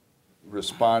electors,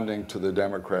 responding to the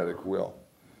democratic will.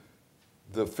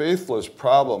 The faithless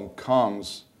problem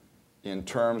comes in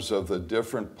terms of the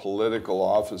different political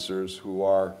officers who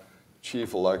are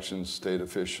chief elections state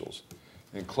officials.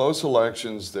 In close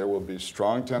elections, there will be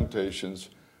strong temptations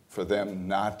for them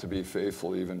not to be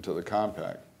faithful even to the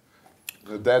compact.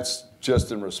 That's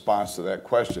just in response to that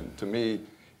question. To me,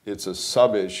 it's a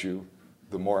sub-issue.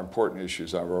 The more important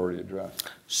issues I've already addressed.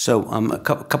 So a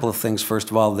couple of things.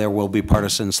 First of all, there will be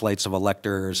partisan slates of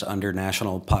electors under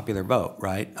national popular vote,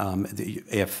 right?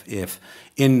 If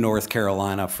in North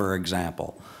Carolina, for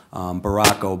example,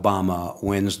 Barack Obama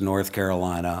wins North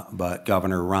Carolina, but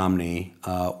Governor Romney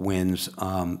wins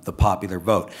the popular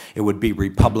vote, it would be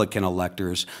Republican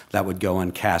electors that would go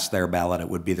and cast their ballot. It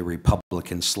would be the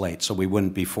Republican slate. So we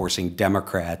wouldn't be forcing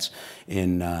Democrats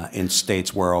in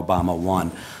states where Obama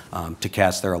won to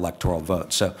cast their electoral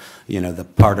vote. So, the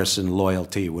partisan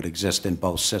loyalty would exist in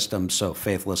both systems. So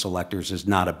faithless electors is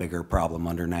not a bigger problem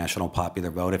under national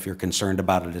popular vote. If you're concerned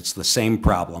about it, it's the same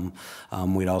problem.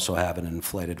 We'd also have an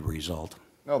inflated result.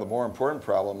 No, the more important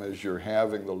problem is you're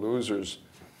having the losers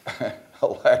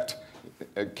elect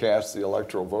and cast the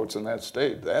electoral votes in that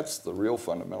state. That's the real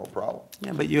fundamental problem.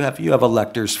 Yeah, but you have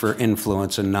electors for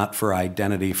influence and not for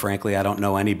identity. Frankly, I don't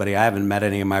know anybody. I haven't met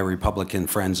any of my Republican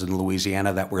friends in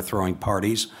Louisiana that were throwing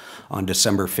parties on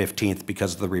December 15th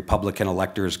because the Republican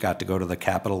electors got to go to the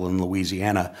Capitol in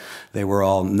Louisiana. They were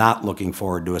all not looking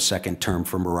forward to a second term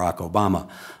from Barack Obama.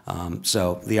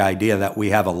 So the idea that we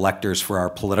have electors for our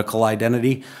political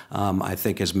identity, I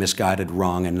think, is misguided,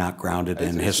 wrong, and not grounded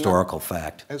in historical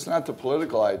fact. It's not the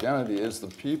political identity, it's the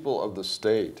people of the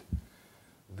state.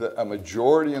 A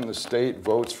majority in the state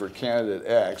votes for candidate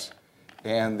X,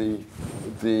 and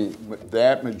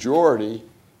that majority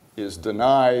is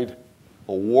denied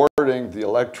awarding the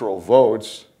electoral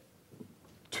votes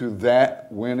to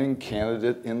that winning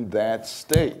candidate in that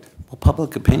state. Well,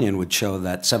 public opinion would show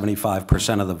that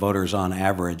 75% of the voters on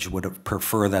average would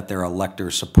prefer that their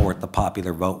electors support the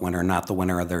popular vote winner, not the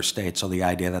winner of their state. So the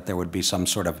idea that there would be some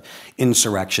sort of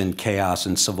insurrection, chaos,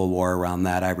 and civil war around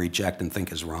that, I reject and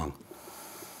think is wrong.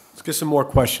 Let's get some more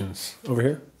questions over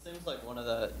here. Seems like one of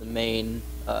the main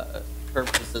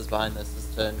purposes behind this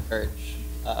is to encourage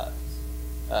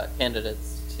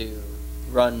candidates to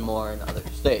run more in other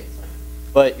states.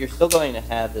 But you're still going to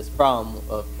have this problem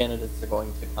of candidates are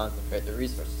going to concentrate their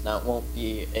resources. Now, it won't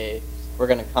be we're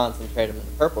going to concentrate them in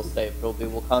the purple state, but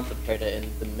we'll concentrate it in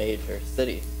the major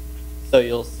cities. So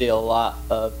you'll see a lot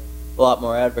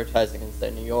more advertising in,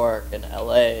 say, New York and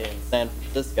LA and San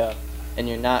Francisco, and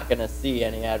you're not going to see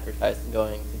any advertising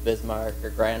going to Bismarck or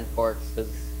Grand Forks because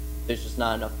there's just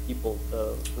not enough people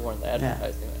to warrant the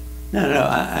advertising there. No.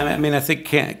 I mean, I think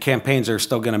campaigns are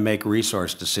still going to make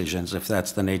resource decisions if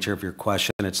that's the nature of your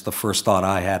question. It's the first thought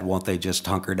I had. Won't they just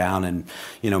hunker down in,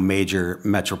 major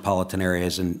metropolitan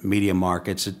areas and media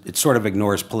markets? It sort of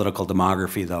ignores political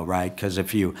demography, though, right? Because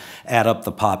if you add up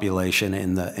the population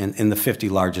in the 50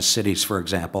 largest cities, for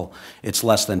example, it's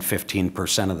less than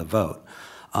 15% of the vote.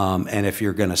 And if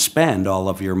you're going to spend all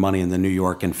of your money in the New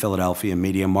York and Philadelphia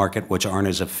media market, which aren't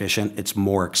as efficient, it's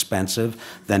more expensive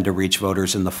than to reach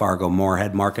voters in the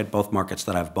Fargo-Moorhead market, both markets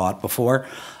that I've bought before.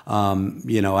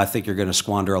 I think you're going to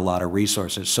squander a lot of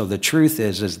resources. So the truth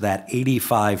is that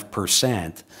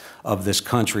 85% of this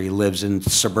country lives in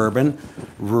suburban,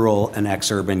 rural, and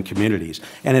ex-urban communities.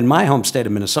 And in my home state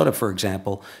of Minnesota, for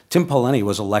example, Tim Pawlenty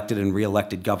was elected and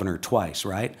re-elected governor twice,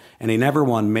 right? And he never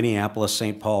won Minneapolis,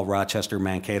 St. Paul, Rochester,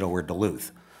 Mankato, or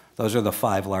Duluth. Those are the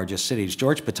 5 largest cities.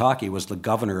 George Pataki was the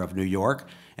governor of New York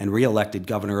and re-elected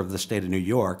governor of the state of New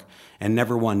York and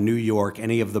never won New York,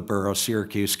 any of the boroughs,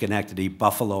 Syracuse, Schenectady,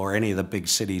 Buffalo, or any of the big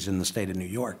cities in the state of New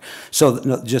York.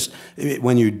 So just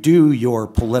when you do your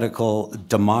political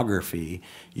demography,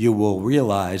 you will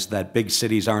realize that big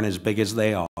cities aren't as big as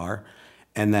they are,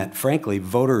 and that, frankly,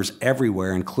 voters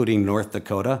everywhere, including North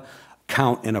Dakota,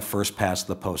 count in a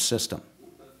first-past-the-post system.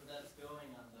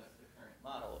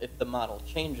 If the model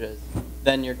changes,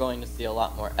 then you're going to see a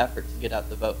lot more effort to get out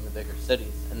the vote in the bigger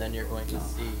cities, and then you're going to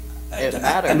see it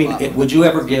matter. I mean, would you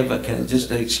ever give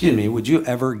would you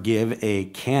ever give a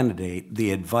candidate the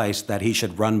advice that he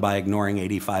should run by ignoring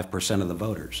 85% of the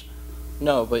voters?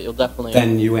 No, but you'll definitely.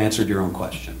 Then you answered your own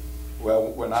question. Well,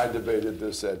 when I debated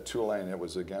this at Tulane, it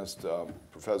was against a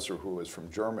professor who was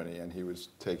from Germany, and he was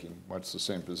taking much the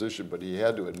same position, but he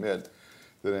had to admit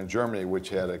that in Germany, which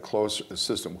had a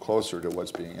system closer to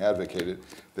what's being advocated,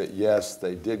 that yes,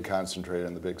 they did concentrate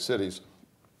on the big cities.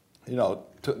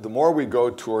 The more we go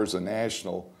towards a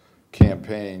national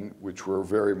campaign, which we're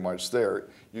very much there,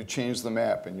 you change the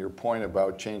map. And your point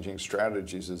about changing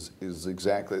strategies is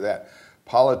exactly that.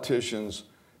 Politicians,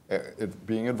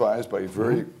 being advised by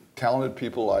very talented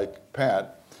people like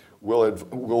Pat,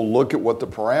 will look at what the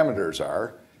parameters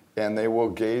are, and they will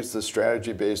gauge the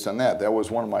strategy based on that. That was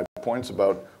one of my points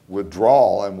about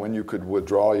withdrawal and when you could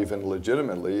withdraw even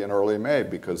legitimately in early May,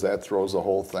 because that throws the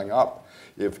whole thing up.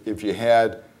 If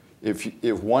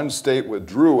one state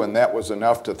withdrew and that was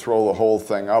enough to throw the whole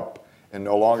thing up and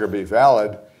no longer be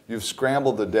valid, you've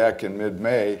scrambled the deck in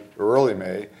mid-May or early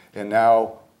May, and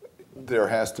now there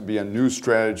has to be a new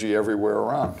strategy everywhere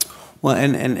around. Well,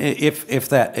 and if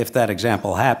that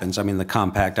example happens, I mean, the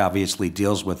compact obviously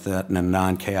deals with that in a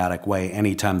non-chaotic way.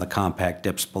 Anytime the compact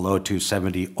dips below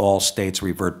 270, all states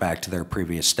revert back to their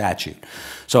previous statute.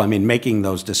 So, I mean, making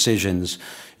those decisions,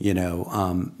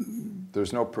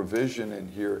 there's no provision in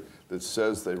here that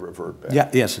says they revert back. Yeah,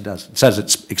 yes, it does. It says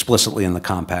it's explicitly in the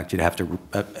compact. You'll have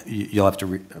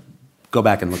to go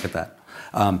back and look at that.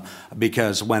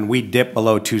 Because when we dip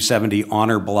below 270 on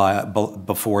or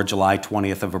before July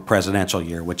 20th of a presidential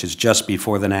year, which is just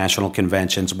before the national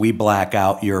conventions, we black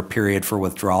out your period for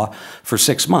withdrawal for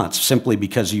 6 months, simply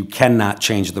because you cannot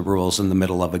change the rules in the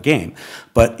middle of a game.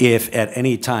 But if at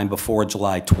any time before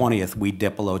July 20th we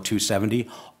dip below 270,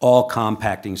 all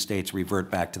compacting states revert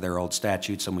back to their old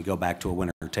statutes and we go back to a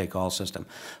winner-take-all system.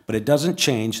 But it doesn't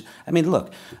change. I mean,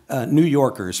 look, New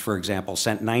Yorkers, for example,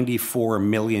 sent $94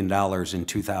 million in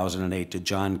 2008 to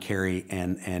John Kerry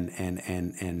and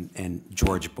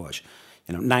George Bush.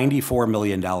 $94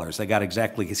 million. They got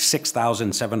exactly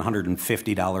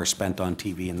 $6,750 spent on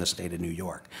TV in the state of New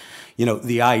York.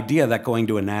 The idea that going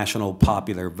to a national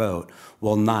popular vote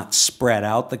will not spread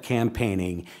out the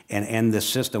campaigning and end the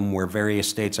system where various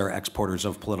states are exporters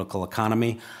of political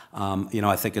economy,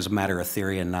 I think is a matter of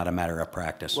theory and not a matter of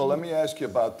practice. Well, let me ask you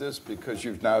about this, because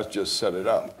you've now just set it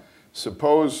up.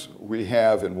 Suppose we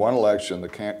have in one election the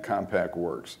compact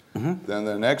works. Then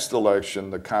the next election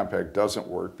the compact doesn't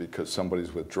work because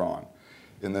somebody's withdrawn.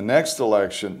 In the next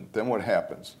election, then what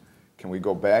happens? Can we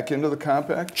go back into the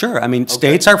compact? Sure. I mean,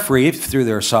 states are free through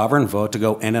their sovereign vote to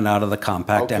go in and out of the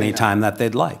compact anytime that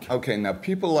they'd like. Okay, now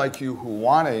people like you who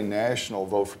want a national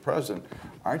vote for president,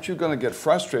 aren't you going to get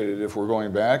frustrated if we're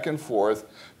going back and forth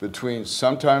between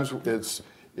sometimes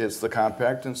it's the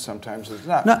compact and sometimes it's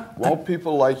not? No, Won't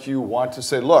people like you want to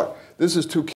say, look, this is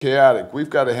too chaotic. We've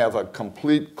got to have a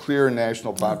complete, clear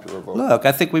national popular vote. Look,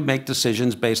 I think we make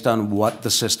decisions based on what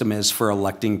the system is for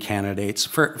electing candidates.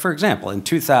 For example, in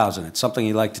 2000, it's something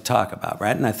you like to talk about,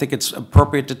 right? And I think it's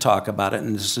appropriate to talk about it,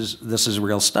 and this is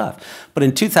real stuff. But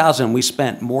in 2000, we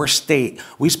spent more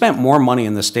money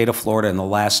in the state of Florida in the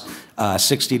last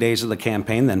 60 days of the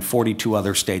campaign than 42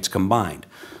 other states combined.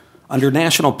 Under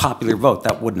national popular vote,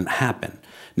 that wouldn't happen,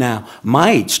 Now,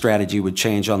 my strategy would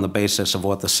change on the basis of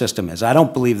what the system is. I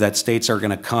don't believe that states are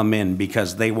going to come in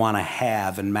because they want to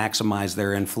have and maximize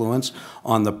their influence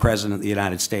on the President of the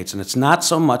United States. And it's not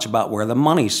so much about where the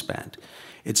money's spent.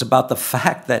 It's about the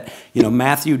fact that, you know,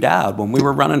 Matthew Dowd, when we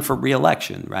were running for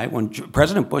re-election, right, when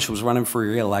President Bush was running for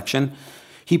re-election,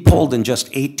 he polled in just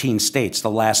 18 states the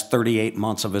last 38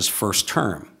 months of his first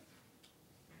term.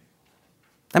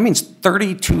 That means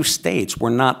 32 states were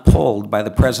not polled by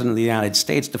the President of the United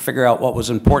States to figure out what was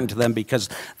important to them because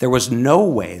there was no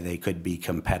way they could be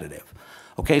competitive.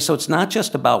 Okay, so it's not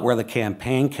just about where the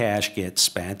campaign cash gets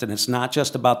spent, and it's not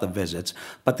just about the visits,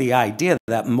 but the idea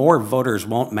that more voters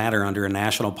won't matter under a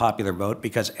national popular vote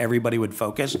because everybody would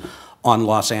focus on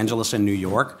Los Angeles and New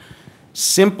York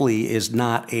simply is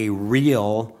not a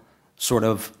real sort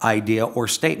of idea or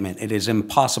statement. It is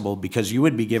impossible because you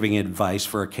would be giving advice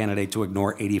for a candidate to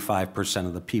ignore 85%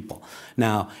 of the people.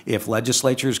 Now, if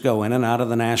legislatures go in and out of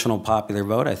the national popular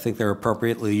vote, I think they're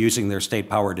appropriately using their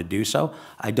state power to do so.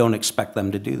 I don't expect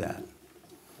them to do that.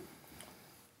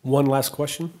 One last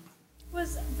question.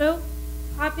 Was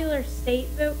popular state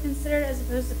vote considered as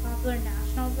opposed to popular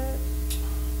national vote?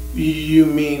 You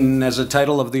mean as a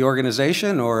title of the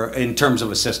organization or in terms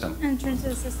of a system? In terms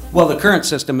of the system. Well, the current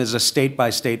system is a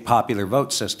state-by-state popular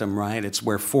vote system, right? It's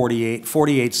where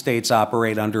 48 states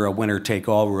operate under a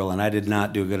winner-take-all rule, and I did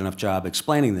not do a good enough job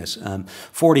explaining this.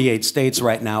 48 states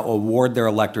right now award their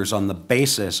electors on the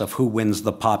basis of who wins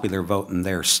the popular vote in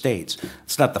their states.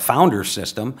 It's not the founder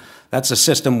system. That's a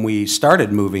system we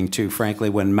started moving to, frankly,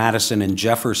 when Madison and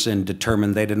Jefferson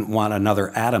determined they didn't want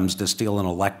another Adams to steal an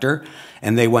elector,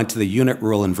 and they went to the unit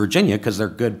rule in Virginia because they're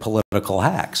good political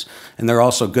hacks. And they're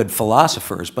also good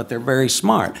philosophers, but they're very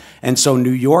smart. And so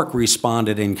New York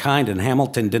responded in kind, and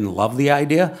Hamilton didn't love the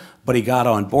idea, but he got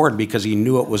on board because he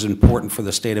knew it was important for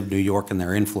the state of New York and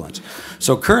their influence.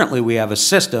 So currently we have a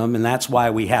system, and that's why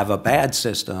we have a bad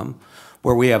system,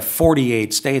 where we have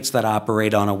 48 states that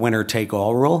operate on a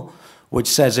winner-take-all rule, which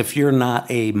says if you're not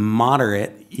a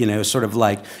moderate, you know, sort of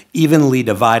like evenly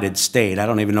divided state, I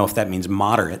don't even know if that means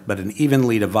moderate, but an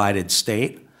evenly divided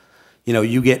state, you know,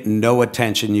 you get no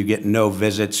attention, you get no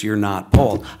visits, you're not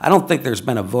polled. I don't think there's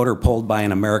been a voter polled by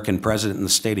an American president in the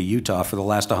state of Utah for the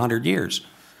last 100 years.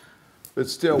 But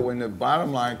still, when the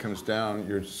bottom line comes down,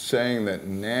 you're saying that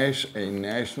a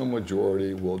national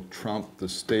majority will trump the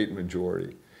state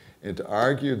majority. And to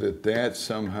argue that that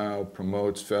somehow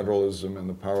promotes federalism and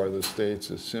the power of the states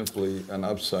is simply an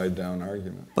upside-down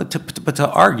argument. But to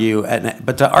argue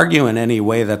in any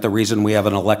way that the reason we have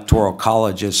an electoral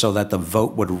college is so that the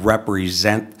vote would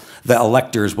represent, the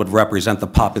electors would represent the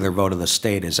popular vote of the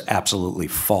state is absolutely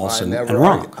false and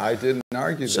wrong. I didn't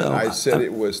argue that. So, I said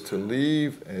it was to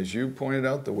leave, as you pointed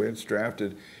out, the way it's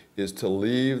drafted, is to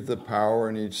leave the power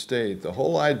in each state. The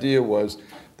whole idea was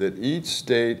that each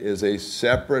state is a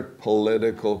separate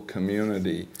political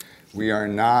community. We are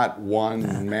not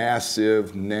one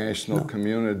massive national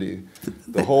community.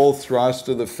 The whole thrust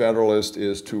of the Federalist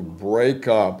is to break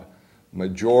up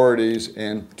majorities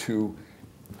and to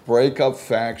break up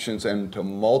factions and to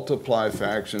multiply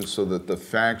factions so that the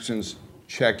factions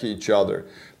check each other.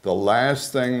 The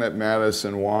last thing that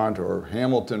Madison wanted or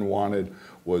Hamilton wanted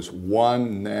was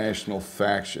one national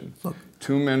faction. Look.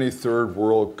 Too many third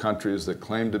world countries that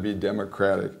claim to be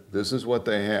democratic, this is what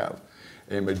they have.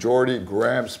 A majority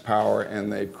grabs power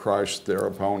and they crush their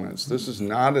opponents. This is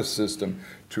not a system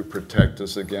to protect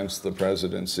us against the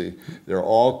presidency. There are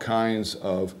all kinds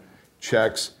of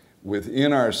checks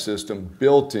within our system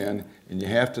built in, and you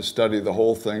have to study the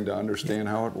whole thing to understand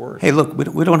how it works. Hey, look,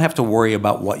 we don't have to worry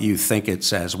about what you think it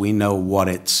says. We know what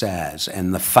it says.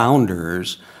 And the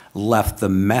founders left the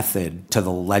method to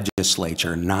the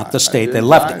legislature, not the state. They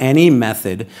left any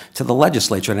method to the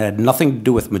legislature, and it had nothing to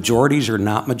do with majorities or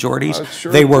not majorities.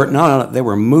 Sure they were they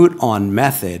were moot on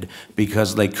method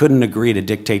because they couldn't agree to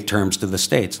dictate terms to the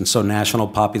states. And so national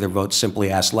popular vote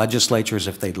simply asked legislatures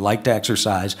if they'd like to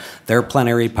exercise their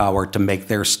plenary power to make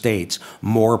their states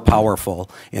more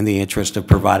powerful in the interest of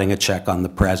providing a check on the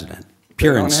president.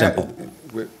 Pure and simple.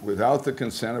 Without the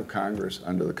consent of Congress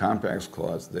under the Compacts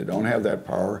Clause, they don't have that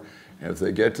power. And if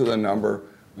they get to the number,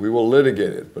 we will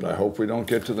litigate it. But I hope we don't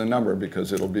get to the number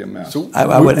because it'll be a mess. So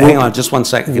I would hang on just one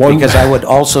second, because I would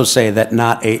also say that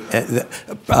not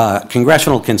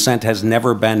congressional consent has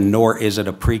never been, nor is it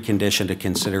a precondition to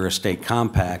consider a state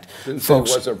compact. Didn't say it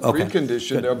was a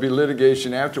precondition. Okay, there'll be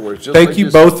litigation afterwards. Just Thank like you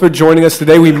both for joining us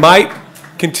today. We might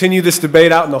continue this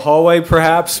debate out in the hallway,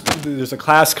 perhaps. There's a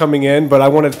class coming in, but I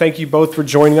want to thank you both for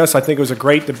joining us. I think it was a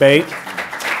great debate.